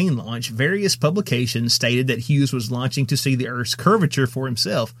 2018 launch, various publications stated that Hughes was launching to see the Earth's curvature for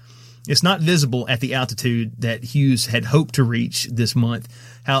himself. It's not visible at the altitude that Hughes had hoped to reach this month.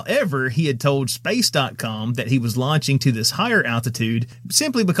 However, he had told Space.com that he was launching to this higher altitude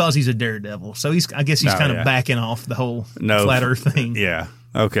simply because he's a daredevil. So I guess he's kind of backing off the whole flat Earth thing. Yeah.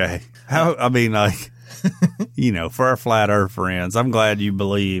 Okay. I mean, like, for our flat Earth friends, I'm glad you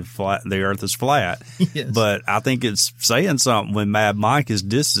believe the Earth is flat. Yes. But I think it's saying something when Mad Mike is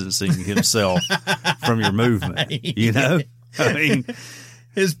distancing himself from your movement. I mean,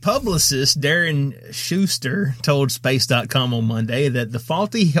 his publicist, Darren Schuster, told Space.com on Monday that the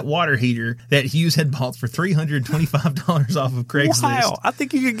faulty water heater that Hughes had bought for $325 off of Craigslist. Wow, I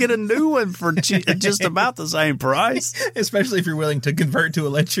think you could get a new one for just about the same price. Especially if you're willing to convert to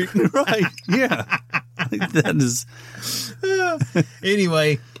electric. Right, yeah. That is...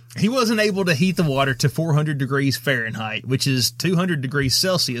 Anyway, he wasn't able to heat the water to 400 degrees Fahrenheit, which is 200 degrees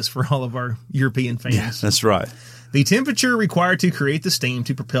Celsius for all of our European fans. Yeah, that's right. The temperature required to create the steam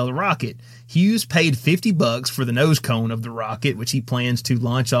to propel the rocket. Hughes paid $50 for the nose cone of the rocket, which he plans to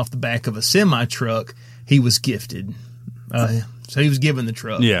launch off the back of a semi-truck he was gifted. So he was given the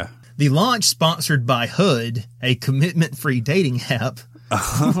truck. Yeah. The launch, sponsored by HUD, a commitment-free dating app,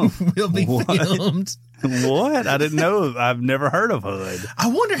 will be filmed. What? I didn't know. I've never heard of HUD. I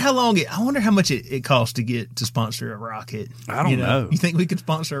wonder how much it costs to get to sponsor a rocket. I don't know. You think we could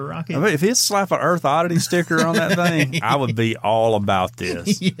sponsor a rocket? I mean, if it's slap an Earth Oddity sticker on that thing, I would be all about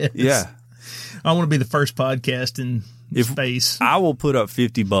this. Yes. Yeah. I want to be the first podcast in space. I will put up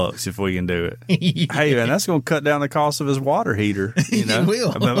 $50 if we can do it. Hey, man, that's going to cut down the cost of his water heater. It will.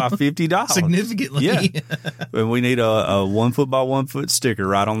 About $50. Significantly. Yeah. And we need a 1 foot by 1 foot sticker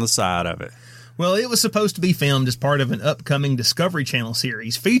right on the side of it. Well, it was supposed to be filmed as part of an upcoming Discovery Channel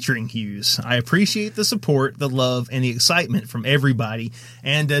series featuring Hughes. I appreciate the support, the love, and the excitement from everybody,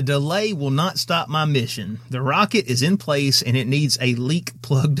 and a delay will not stop my mission. The rocket is in place, and it needs a leak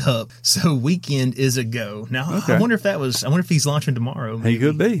plugged up, so weekend is a go. Now, okay. I wonder if he's launching tomorrow. Maybe. He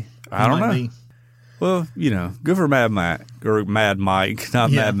could be. I don't know. Well, good for Mad Mike, or Mad Mike,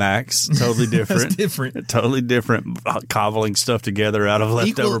 not Mad Max. Totally different. That's different. Totally different, cobbling stuff together out of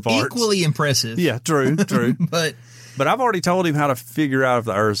leftover parts. Equally impressive. Yeah, true. But I've already told him how to figure out if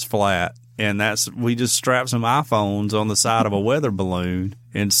the Earth's flat, and we just strap some iPhones on the side of a weather balloon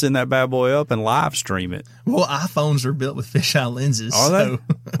and send that bad boy up and live stream it. Well, iPhones are built with fisheye lenses. Are they?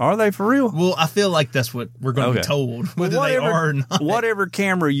 Are they for real? Well, I feel like that's what we're going to be told, whether they are or not. Whatever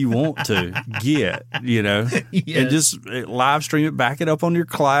camera you want to get, Yes. and just live stream it, back it up on your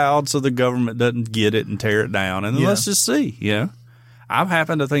cloud so the government doesn't get it and tear it down. And then let's just see, I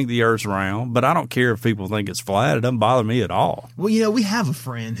happen to think the Earth's round, but I don't care if people think it's flat. It doesn't bother me at all. Well, we have a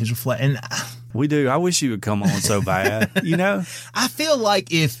friend who's a flat, and we do. I wish you would come on so bad, I feel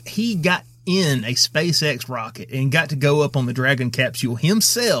like if he got in a SpaceX rocket and got to go up on the Dragon capsule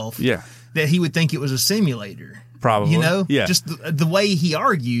himself, that he would think it was a simulator. Probably. Just the way he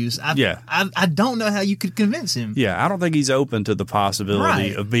argues, I don't know how you could convince him. Yeah, I don't think he's open to the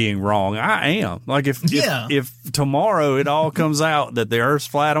possibility of being wrong. I am. Like, if tomorrow it all comes out that the Earth's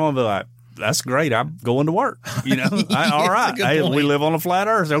flat, I'm going to be like, that's great. I'm going to work. All right. Hey, we live on a flat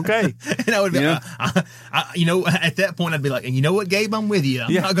Earth. Okay. And I would be, at that point, I'd be like, you know what, Gabe, I'm with you.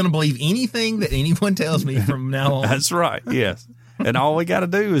 I'm not going to believe anything that anyone tells me from now on. That's right. Yes. And all we got to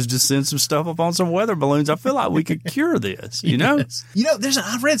do is just send some stuff up on some weather balloons. I feel like we could cure this, Yes.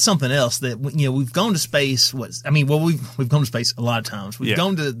 I've read something else that, we've gone to space. We've gone to space a lot of times. We've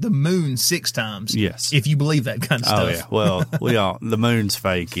gone to the moon 6 times. Yes. If you believe that kind of stuff. Oh, yeah. Well, the moon's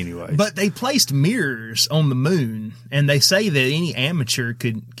fake anyway. But they placed mirrors on the moon, and they say that any amateur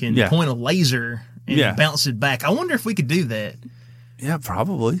can point a laser and bounce it back. I wonder if we could do that. Yeah,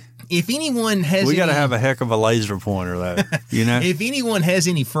 probably. If anyone has, we got to have a heck of a laser pointer, though. If anyone has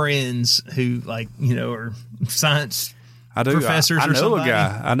any friends who are science professors or somebody.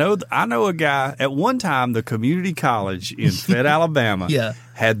 I know a guy. At one time, the community college in Fed, Alabama,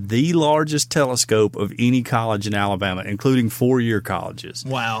 had the largest telescope of any college in Alabama, including 4-year colleges.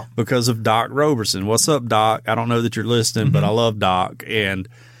 Wow! Because of Doc Roberson. What's up, Doc? I don't know that you're listening, but I love Doc, and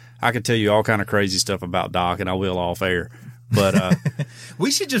I could tell you all kind of crazy stuff about Doc, and I will off air. But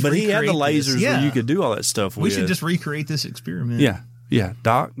we should just. But he had the lasers where you could do all that stuff with. We should just recreate this experiment. Yeah.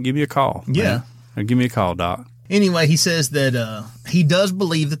 Doc, give me a call. Yeah, give me a call, Doc. Anyway, he says that he does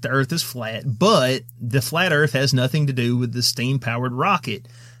believe that the Earth is flat, but the flat Earth has nothing to do with the steam-powered rocket.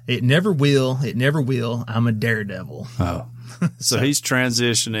 It never will. It never will. I'm a daredevil. Oh. So he's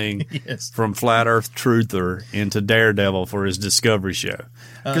transitioning from flat Earth truther into daredevil for his Discovery show.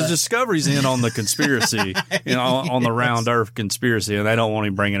 Because Discovery's in on the conspiracy, on the round Earth conspiracy, and they don't want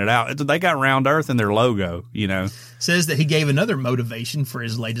him bringing it out. They got round Earth in their logo, Says that he gave another motivation for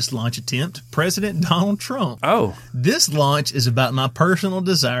his latest launch attempt, President Donald Trump. Oh. This launch is about my personal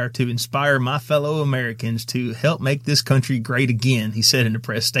desire to inspire my fellow Americans to help make this country great again, he said in a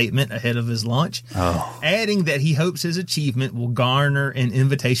press statement ahead of his launch, adding that he hopes his achievement announcement will garner an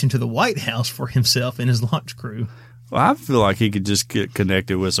invitation to the White House for himself and his launch crew. Well, I feel like he could just get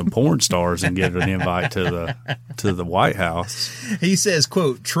connected with some porn stars and get an invite to the White House. He says,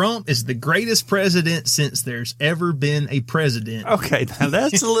 quote, Trump is the greatest president since there's ever been a president. Okay, now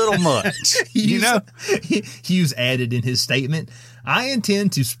that's a little much. Hughes added in his statement, I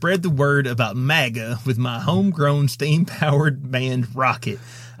intend to spread the word about MAGA with my homegrown steam-powered band Rocket.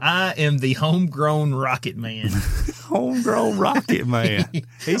 I am the homegrown Rocket Man. Homegrown Rocket Man.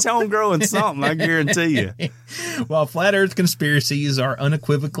 He's homegrown something, I guarantee you. While flat earth conspiracies are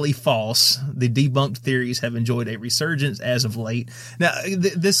unequivocally false, the debunked theories have enjoyed a resurgence as of late. Now,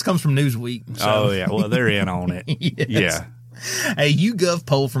 this comes from Newsweek. So. Oh, yeah. Well, they're in on it. Yes. Yeah. A YouGov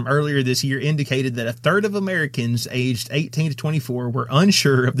poll from earlier this year indicated that a third of Americans aged 18 to 24 were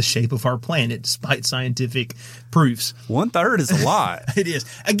unsure of the shape of our planet, despite scientific proofs. 1/3 is a lot. It is.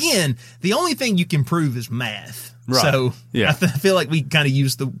 Again, the only thing you can prove is math. Right. So yeah. I feel like we kind of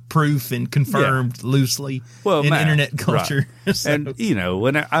use the proof and confirmed loosely in math, internet culture. Right. So. And,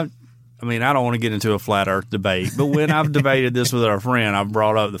 when I mean, I don't want to get into a flat earth debate, but when I've debated this with our friend, I've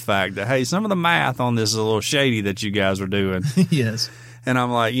brought up the fact that, hey, some of the math on this is a little shady that you guys are doing. Yes. And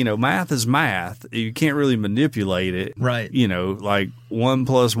I'm like, math is math. You can't really manipulate it. Right. Like 1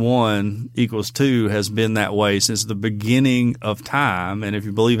 + 1 = 2 has been that way since the beginning of time. And if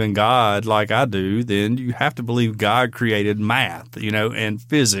you believe in God like I do, then you have to believe God created math, and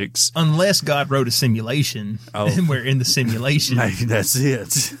physics. Unless God wrote a simulation and we're in the simulation. Maybe that's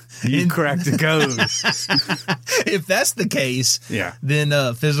it. You cracked the code. If that's the case,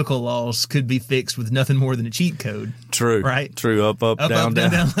 then physical laws could be fixed with nothing more than a cheat code. True. Right? True. Up, down,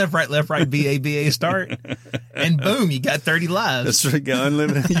 left, right, BA, start. And boom, you got 30 lives. That's right.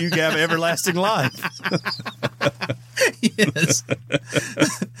 Unlimited. You have everlasting life. Yes.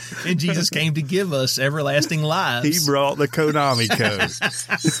 And Jesus came to give us everlasting lives. He brought the Konami code.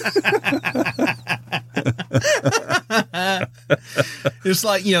 It's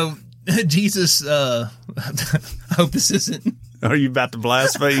like, Jesus, I hope this isn't. Are you about to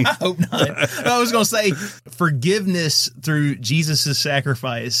blaspheme? I hope not. I was going to say forgiveness through Jesus'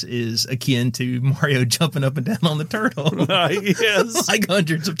 sacrifice is akin to Mario jumping up and down on the turtle. Yes. Like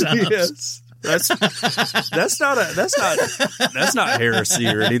hundreds of times. Yes. That's not heresy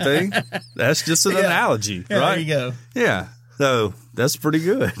or anything. That's just an analogy, Yeah, right? There you go. Yeah. So that's pretty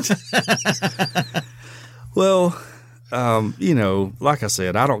good. Well, like I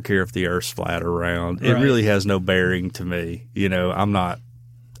said, I don't care if the Earth's flat or round. It really has no bearing to me.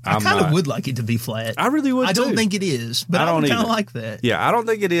 I kind of would like it to be flat. I really would. I don't think it is, but I would kind of like that. Yeah, I don't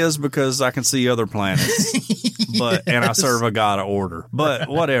think it is because I can see other planets. Yes. And I serve a God of order. But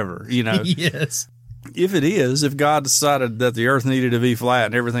whatever, Yes. If God decided that the Earth needed to be flat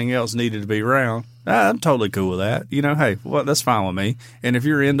and everything else needed to be round, I'm totally cool with that. Hey, that's fine with me. And if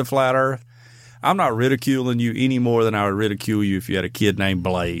you're into flat Earth, I'm not ridiculing you any more than I would ridicule you if you had a kid named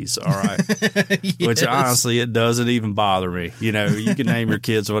Blaze, all right? Yes. Which, honestly, it doesn't even bother me. You can name your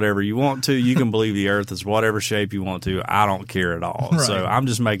kids whatever you want to. You can believe the Earth is whatever shape you want to. I don't care at all. Right. So I'm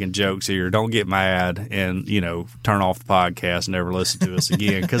just making jokes here. Don't get mad and, turn off the podcast and never listen to us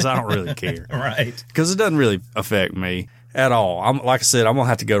again because I don't really care. Right. Because it doesn't really affect me at all. Like I said, I'm going to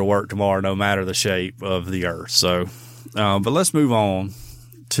have to go to work tomorrow no matter the shape of the Earth. So, but let's move on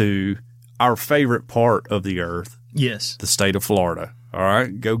to our favorite part of the Earth. Yes. The state of Florida. All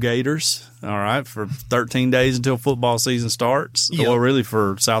right. Go Gators. All right. For 13 days until football season starts. Yep. Well, really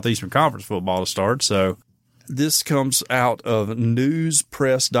for Southeastern Conference football to start. So this comes out of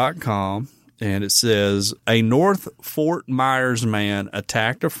newspress.com. And it says, a North Fort Myers man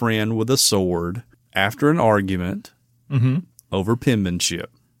attacked a friend with a sword after an argument over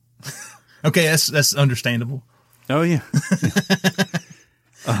penmanship. Okay. That's understandable. Oh, yeah.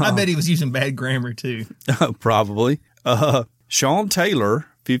 I bet he was using bad grammar, too. Probably. Sean Taylor,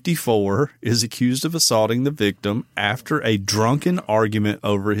 54, is accused of assaulting the victim after a drunken argument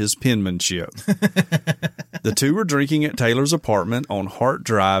over his penmanship. The two were drinking at Taylor's apartment on Hart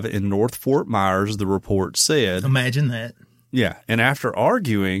Drive in North Fort Myers, the report said. Imagine that. Yeah. And after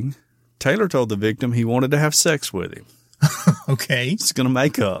arguing, Taylor told the victim he wanted to have sex with him. Okay. He's going to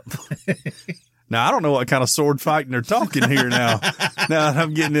make up. Now, I don't know what kind of sword fighting they're talking here now that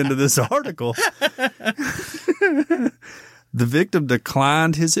I'm getting into this article. The victim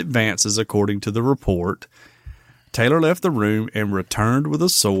declined his advances, according to the report. Taylor left the room and returned with a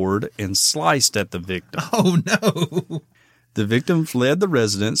sword and sliced at the victim. Oh, no. The victim fled the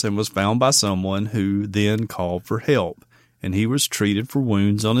residence and was found by someone who then called for help, and he was treated for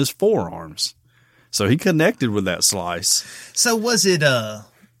wounds on his forearms. So he connected with that slice. So was it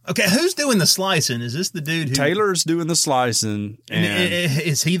Okay, who's doing the slicing? Is this the dude who... Taylor's doing the slicing. And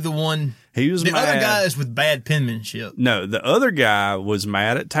is he the one... He was the mad. other guy is with bad penmanship. No, the other guy was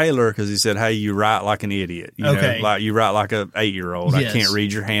mad at Taylor because he said, hey, you write like an idiot. You know, like you write like a 8-year-old. Yes. I can't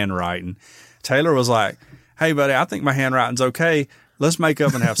read your handwriting. Taylor was like, hey, buddy, I think my handwriting's okay. Let's make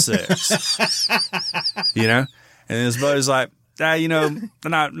up and have sex. You know? And his buddy's like, you know,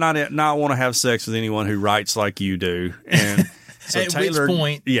 not want to have sex with anyone who writes like you do. And so at Taylor, which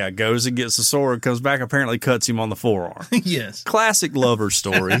point, goes and gets the sword, comes back, apparently cuts him on the forearm. Yes. Classic lover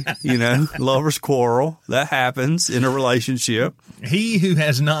story, you know, lovers quarrel. That happens in a relationship. He who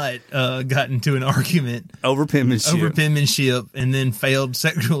has not gotten to an argument over penmanship and then failed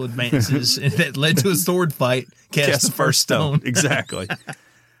sexual advances that led to a sword fight cast the first stone. Exactly.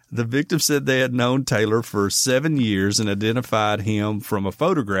 The victim said they had known Taylor for 7 years and identified him from a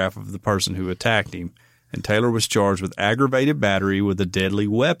photograph of the person who attacked him. And Taylor was charged with aggravated battery with a deadly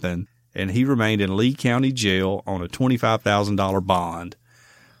weapon, and he remained in Lee County Jail on a $25,000 bond.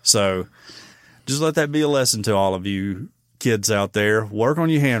 So just let that be a lesson to all of you kids out there. Work on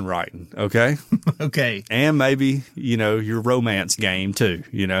your handwriting, okay? Okay. And maybe, you know, your romance game too,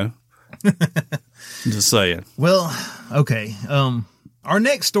 you know? Just saying. Well, okay. Our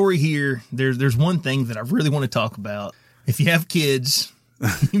next story here, there's one thing that I really want to talk about. If you have kids...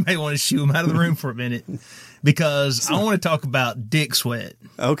 you may want to shoo them out of the room for a minute because I want to talk about dick sweat.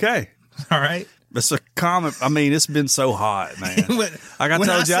 Okay. All right. It's a common, I mean, it's been so hot, man. Like I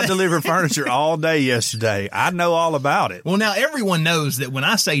told you, I delivered furniture all day yesterday. I know all about it. Well, now everyone knows that when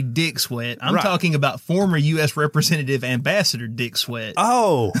I say dick sweat, I'm talking about former U.S. Representative Ambassador Dick Sweat.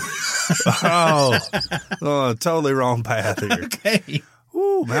 Oh, totally wrong path here. Okay.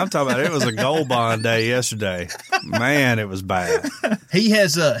 Ooh, man, I'm talking about it was a gold bond day yesterday. Man, it was bad.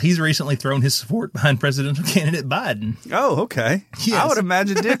 He's recently thrown his support behind presidential candidate Biden. Oh, okay. Yes. I would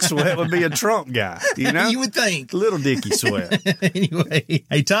imagine Dick Sweat would be a Trump guy, you know? You would think. Little Dicky Sweat. Anyway,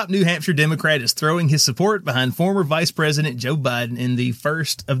 a top New Hampshire Democrat is throwing his support behind former Vice President Joe Biden in the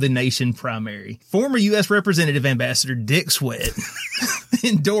first of the nation primary. Former U.S. Representative Ambassador Dick Sweat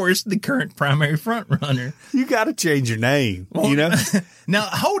endorsed the current primary frontrunner. You got to change your name, you know? Now,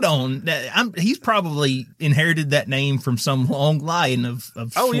 hold on. He's probably inherited that name from some long line of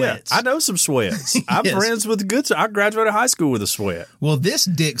Sweats. Yeah. I know some Sweats. I'm friends with I graduated high school with a Sweat. Well, this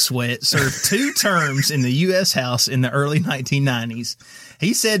Dick Sweat served 2 terms in the U.S. House in the early 1990s.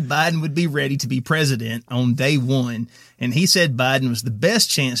 He said Biden would be ready to be president on day 1, and he said Biden was the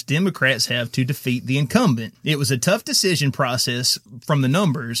best chance Democrats have to defeat the incumbent. It was a tough decision process from the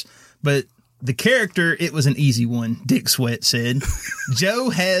numbers, but the character, it was an easy one, Dick Sweat said. Joe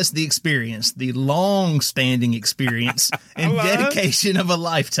has the experience, the long-standing experience and dedication of a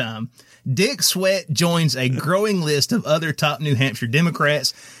lifetime. Dick Sweat joins a growing list of other top New Hampshire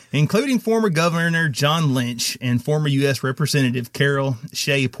Democrats, including former Governor John Lynch and former U.S. Representative Carol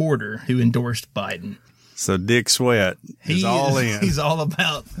Shea Porter, who endorsed Biden. So Dick Sweat is all in. He's all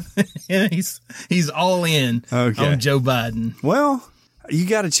about, he's all in on Joe Biden. Well, you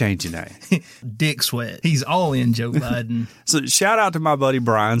got to change your name. Dick Sweat. He's all in Joe Biden. So shout out to my buddy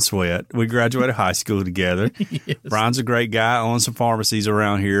Brian Sweat. We graduated high school together. Yes. Brian's a great guy. Owns some pharmacies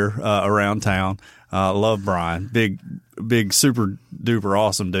around here, around town. Love Brian. Big, super duper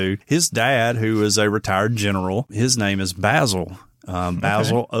awesome dude. His dad, who is a retired general, his name is Basil.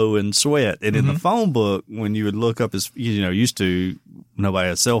 Basil Owen Sweat. And in the phone book, when you would look up his, used to, nobody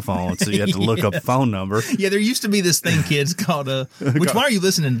had a cell phone, so you had to look up a phone number. Yeah, there wused to be this thing, kids, called why are you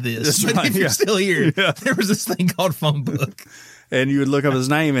listening to this? But if you're still here, there was this thing called phone book. And you would look up his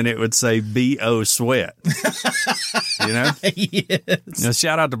name and it would say B.O. Sweat. Yes.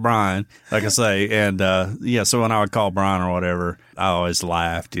 Shout out to Brian, like I say. And, so when I would call Brian or whatever, I always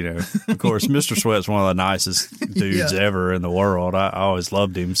laughed, Of course, Mr. Sweat's one of the nicest dudes ever in the world. I always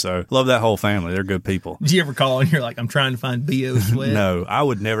loved him. So love that whole family. They're good people. Did you ever call and you're like, I'm trying to find B.O. Sweat? No, I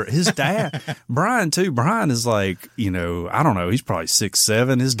would never. His dad, Brian too. Brian is like, I don't know. He's probably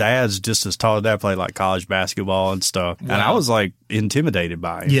 6'7". His dad's just as tall as that, played like college basketball and stuff. Wow. And I was like intimidated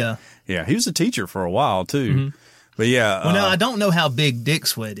by him. Yeah. Yeah. He was a teacher for a while too. Mm-hmm. But yeah. Well, now I don't know how big Dick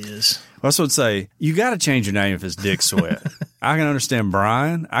Sweat is. That's what I'd say. You got to change your name if it's Dick Sweat. I can understand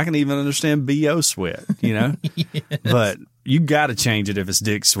Brian. I can even understand B.O. Sweat, Yes. But you got to change it if it's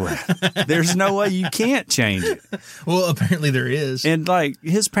Dick Sweat. There's no way you can't change it. Well, apparently there is. And like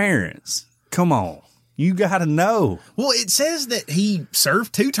his parents, come on. You got to know. Well, it says that he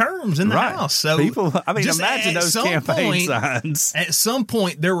served 2 terms in the House. So people, imagine those campaign signs. At some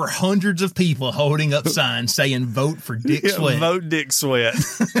point, there were hundreds of people holding up signs saying, vote for Dick Sweat. Vote Dick Sweat.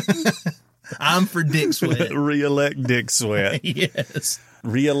 I'm for Dick Sweat. Re-elect Dick Sweat. Yes.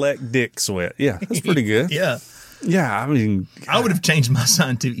 Re-elect Dick Sweat. Yeah, that's pretty good. Yeah. Yeah, I mean, I would have changed my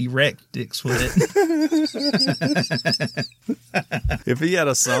sign to erect Dick Sweat. if he had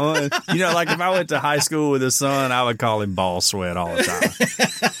a son, like if I went to high school with a son, I would call him Ball Sweat all the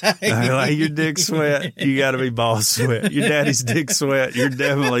time. Like, your Dick Sweat, you got to be Ball Sweat. Your daddy's Dick Sweat, you're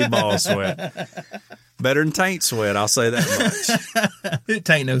definitely Ball Sweat. Better than Taint Sweat, I'll say that much. It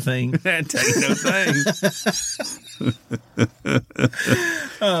ain't no thing. It ain't no thing.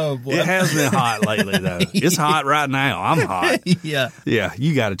 Oh, boy. It has been hot lately, though. It's hot right now. I'm hot. Yeah. Yeah,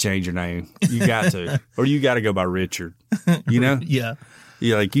 you got to change your name. You got to. Or you got to go by Richard. Yeah.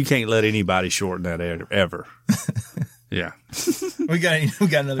 You can't let anybody shorten that ever. Yeah. We got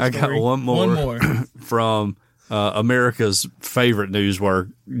another story. I got one more. From America's favorite news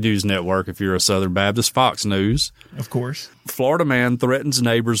network, if you're a Southern Baptist, Fox News. Of course. Florida man threatens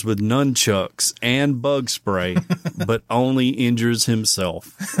neighbors with nunchucks and bug spray, but only injures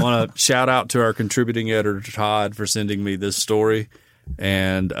himself. I want to shout out to our contributing editor, Todd, for sending me this story.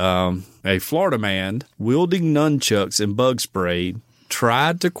 And a Florida man wielding nunchucks and bug spray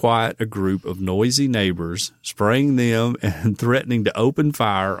tried to quiet a group of noisy neighbors, spraying them and threatening to open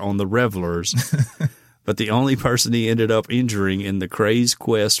fire on the revelers. But the only person he ended up injuring in the crazed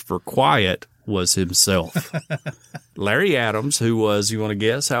quest for quiet was himself. Larry Adams, who was, you want to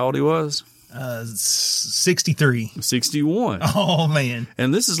guess how old he was? 63. 61. Oh, man.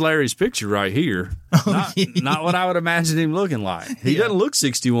 And this is Larry's picture right here. Not what I would imagine him looking like. He doesn't look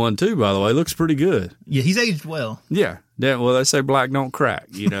 61 too, by the way. He looks pretty good. Yeah, he's aged well. Yeah. Well, they say black don't crack,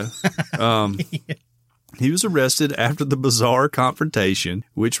 Yeah. He was arrested after the bizarre confrontation,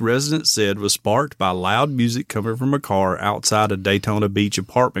 which residents said was sparked by loud music coming from a car outside a Daytona Beach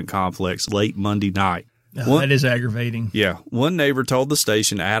apartment complex late Monday night. That is aggravating. Yeah. One neighbor told the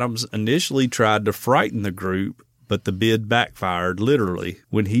station Adams initially tried to frighten the group, but the bid backfired literally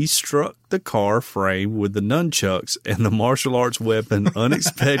when he struck the car frame with the nunchucks and the martial arts weapon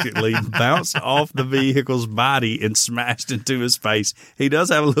unexpectedly bounced off the vehicle's body and smashed into his face. He does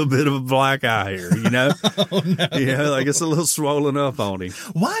have a little bit of a black eye here, Oh, no. Yeah, like it's a little swollen up on him.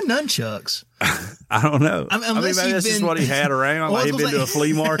 Why nunchucks? I don't know. I mean, maybe that's just what he had around. Like he'd been to a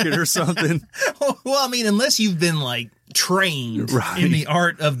flea market or something. Well, I mean, unless you've been trained in the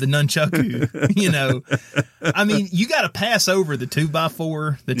art of the nunchaku, I mean, you got to pass over the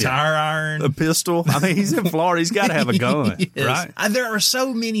 2x4, the tire iron, a pistol. I mean, he's in Florida. He's got to have a gun, right? There are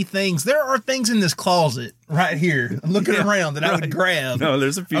so many things. There are things in this closet right here. I'm looking around that I would grab. No,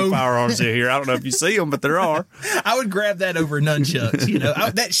 there's a few firearms in here. I don't know if you see them, but there are. I would grab that over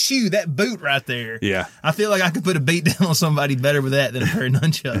nunchucks. That shoe, that boot right there. Yeah. I feel like I could put a beat down on somebody better with that than a pair of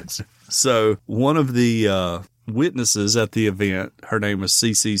nunchucks. So one of the witnesses at the event, her name was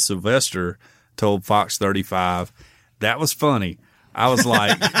CC Sylvester, told Fox 35, "That was funny. I was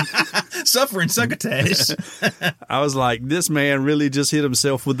like..." Suffering succotash. I was like, this man really just hit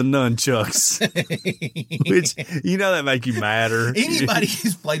himself with the nunchucks. Which, that make you madder. Anybody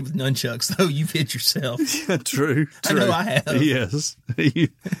who's played with nunchucks, though, you've hit yourself. True. I know I have. Yes.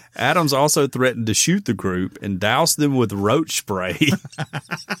 Adams also threatened to shoot the group and douse them with roach spray,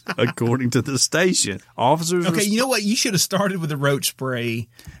 according to the station. Officers. Okay, you know what? You should have started with the roach spray,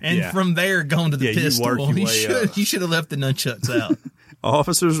 and from there gone to the pistol. You should have left the nunchucks out.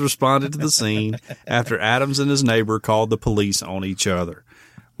 Officers responded to the scene after Adams and his neighbor called the police on each other.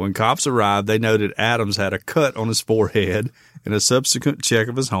 When cops arrived, they noted Adams had a cut on his forehead, and a subsequent check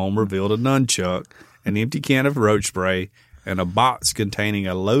of his home revealed a nunchuck, an empty can of roach spray, and a box containing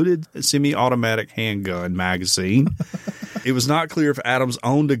a loaded semi-automatic handgun magazine. It was not clear if Adams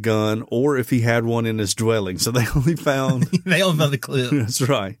owned a gun or if he had one in his dwelling, so they only found the clip. That's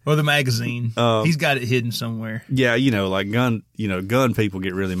right. Or the magazine. He's got it hidden somewhere. Yeah, gun people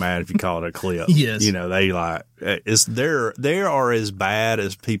get really mad if you call it a clip. Yes. They are as bad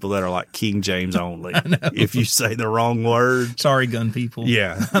as people that are like King James only. If you say the wrong word. Sorry, gun people.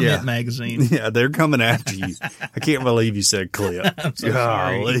 Yeah. I meant magazine. Yeah, they're coming after you. I can't believe you said clip. I'm so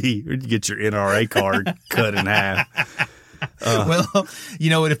sorry. You get your NRA card cut in half. Well, you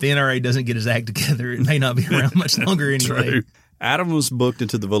know what? If the NRA doesn't get his act together, it may not be around much longer anyway. True. Adam was booked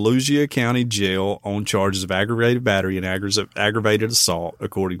into the Volusia County Jail on charges of aggravated battery and aggravated assault,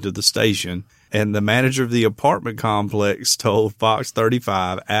 according to the station. And the manager of the apartment complex told Fox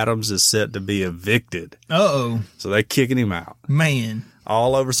 35 Adams is set to be evicted. Uh-oh. So they're kicking him out. Man.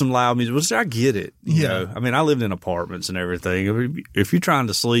 All over some loud music, which I get it. You Yeah. know? I mean, I lived in apartments and everything. If you're trying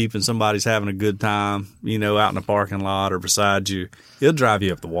to sleep and somebody's having a good time, out in the parking lot or beside you, it'll drive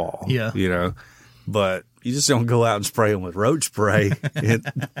you up the wall. Yeah. but you just don't go out and spray them with roach spray and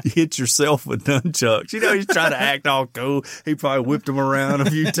hit yourself with nunchucks. You know, he's trying to act all cool. He probably whipped them around a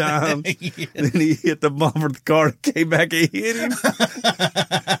few times. Yes. Then he hit the bumper of the car and came back and hit him.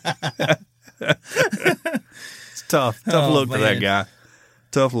 It's tough look for that guy.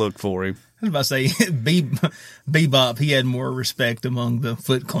 Tough look for him. I was about to say, Bebop, he had more respect among the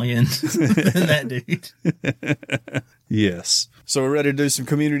Foot Clan than that dude. Yes. So we're ready to do some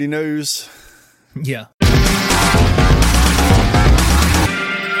community news? Yeah.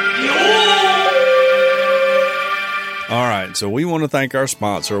 All right, so we want to thank our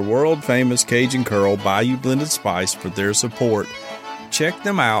sponsor, world famous Cajun Curl Bayou Blended Spice, for their support. Check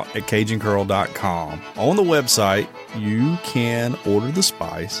them out at CajunCurl.com. On the website, you can order the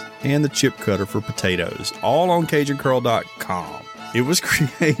spice and the chip cutter for potatoes, all on CajunCurl.com. It was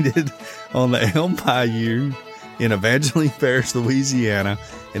created on the Elm Bayou in Evangeline Parish, Louisiana,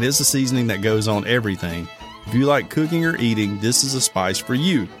 and it's a seasoning that goes on everything. If you like cooking or eating, this is a spice for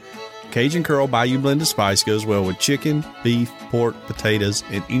you. Cajun Curl Bayou Blended Spice goes well with chicken, beef, pork, potatoes,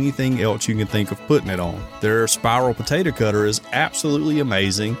 and anything else you can think of putting it on. Their spiral potato cutter is absolutely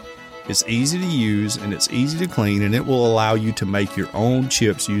amazing. It's easy to use and it's easy to clean, and it will allow you to make your own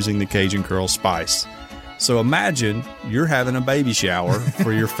chips using the Cajun Curl spice. So imagine you're having a baby shower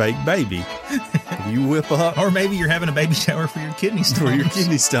for your fake baby. You whip up... Or maybe you're having a baby shower for your kidney stones. For your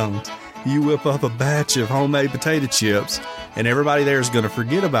kidney stones. You whip up a batch of homemade potato chips, and everybody there is going to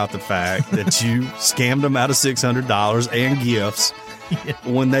forget about the fact that you scammed them out of $600 and gifts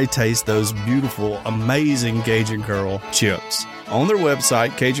when they taste those beautiful, amazing Cajun Curl chips. On their website,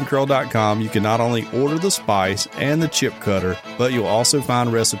 CajunCurl.com, you can not only order the spice and the chip cutter, but you'll also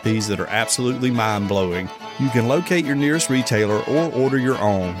find recipes that are absolutely mind-blowing. You can locate your nearest retailer or order your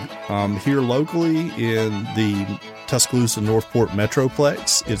own. Here locally in the Tuscaloosa Northport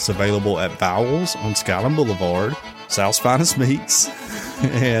Metroplex, it's available at Bowles on Skyland Boulevard, South's Finest Meats,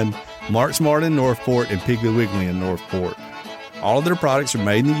 and Mark's Mart in Northport and Piggly Wiggly in Northport. All of their products are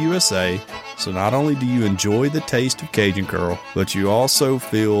made in the USA, so not only do you enjoy the taste of Cajun Curl, but you also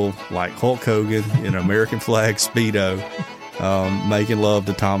feel like Hulk Hogan in an American flag Speedo, making love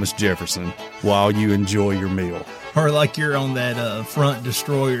to Thomas Jefferson while you enjoy your meal. Or like you're on that front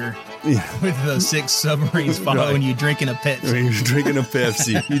destroyer with the 6 submarines following you drinking a Pepsi. You're drinking a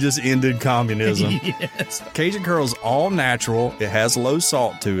Pepsi. You just ended communism. Yes. Cajun Curl is all natural. It has low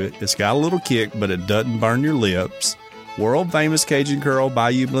salt to it. It's got a little kick, but it doesn't burn your lips. World famous Cajun Curl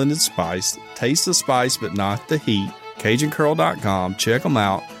Bayou Blended Spice. Taste the spice, but not the heat. CajunCurl.com. Check them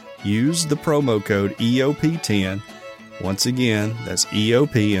out. Use the promo code EOP10. Once again, that's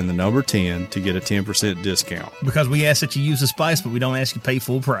EOP and the number 10 to get a 10% discount. Because we ask that you use the spice, but we don't ask you to pay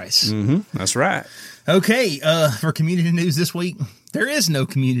full price. Mm-hmm. That's right. Okay, for community news this week, there is no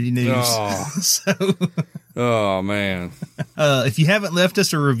community news. Oh, oh man. If you haven't left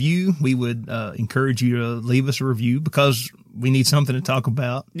us a review, we would encourage you to leave us a review because we need something to talk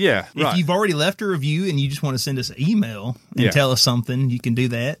about. Yeah, If you've already left a review and you just want to send us an email and tell us something, you can do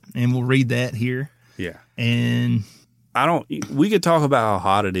that, and we'll read that here. Yeah. And... we could talk about how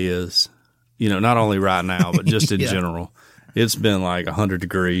hot it is, not only right now, but just in general. It's been like 100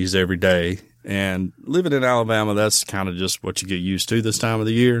 degrees every day. And living in Alabama, that's kind of just what you get used to this time of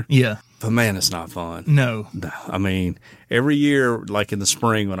the year. Yeah. But man, it's not fun. No. I mean, every year, like in the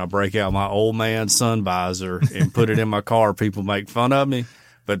spring, when I break out my old man sun visor and put it in my car, people make fun of me.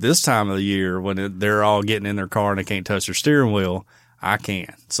 But this time of the year, when they're all getting in their car and they can't touch their steering wheel, I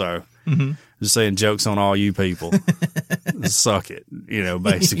can. So just saying, jokes on all you people. Suck it,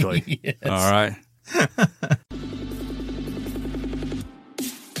 basically. Yes. All right.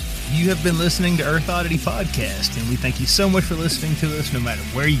 You have been listening to Earth Oddity Podcast, and we thank you so much for listening to us, no matter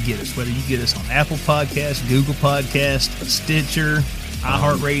where you get us, whether you get us on Apple Podcasts, Google Podcasts, Stitcher,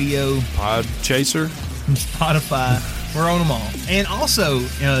 iHeartRadio, Podchaser, Spotify. We're on them all. And also,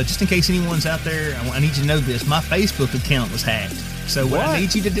 just in case anyone's out there, I need you to know this, my Facebook account was hacked. So what I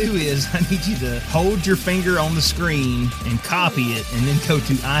need you to do is I need you to hold your finger on the screen and copy it and then go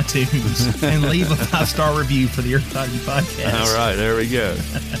to iTunes and leave a 5-star review for the Earth Oddity Podcast. All right, there we go.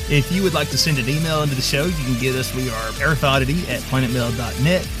 If you would like to send an email into the show, you can get us. We are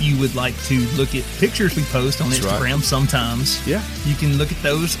earthoddity@planetmail.net. If you would like to look at pictures we post on Instagram sometimes, you can look at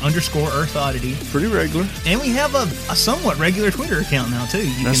those _Earth Oddity. Pretty regular. And we have a somewhat regular Twitter account now, too.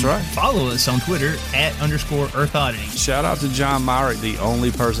 You can follow us on Twitter @_Earth Oddity. Shout out to John Meyer Myrick the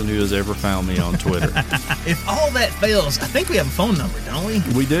only person who has ever found me on Twitter. If all that fails, I think we have a phone number, don't we?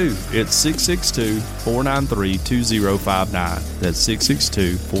 We do. It's 662-493-2059. That's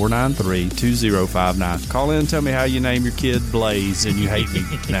 662-493-2059. Call in and tell me how you name your kid Blaze and you hate me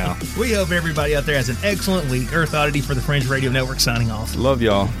now. We hope everybody out there has an excellent week. Earth Oddity for the Fringe Radio Network signing off. Love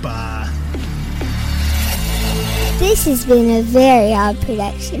y'all. Bye. This has been a Very Odd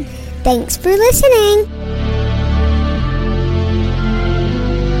production. Thanks for listening.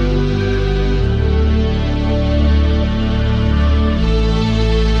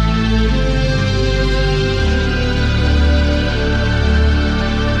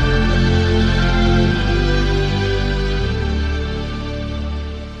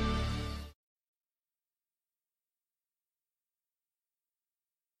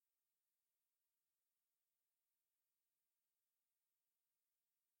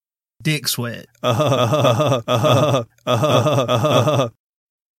 Dick sweat.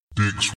 Dick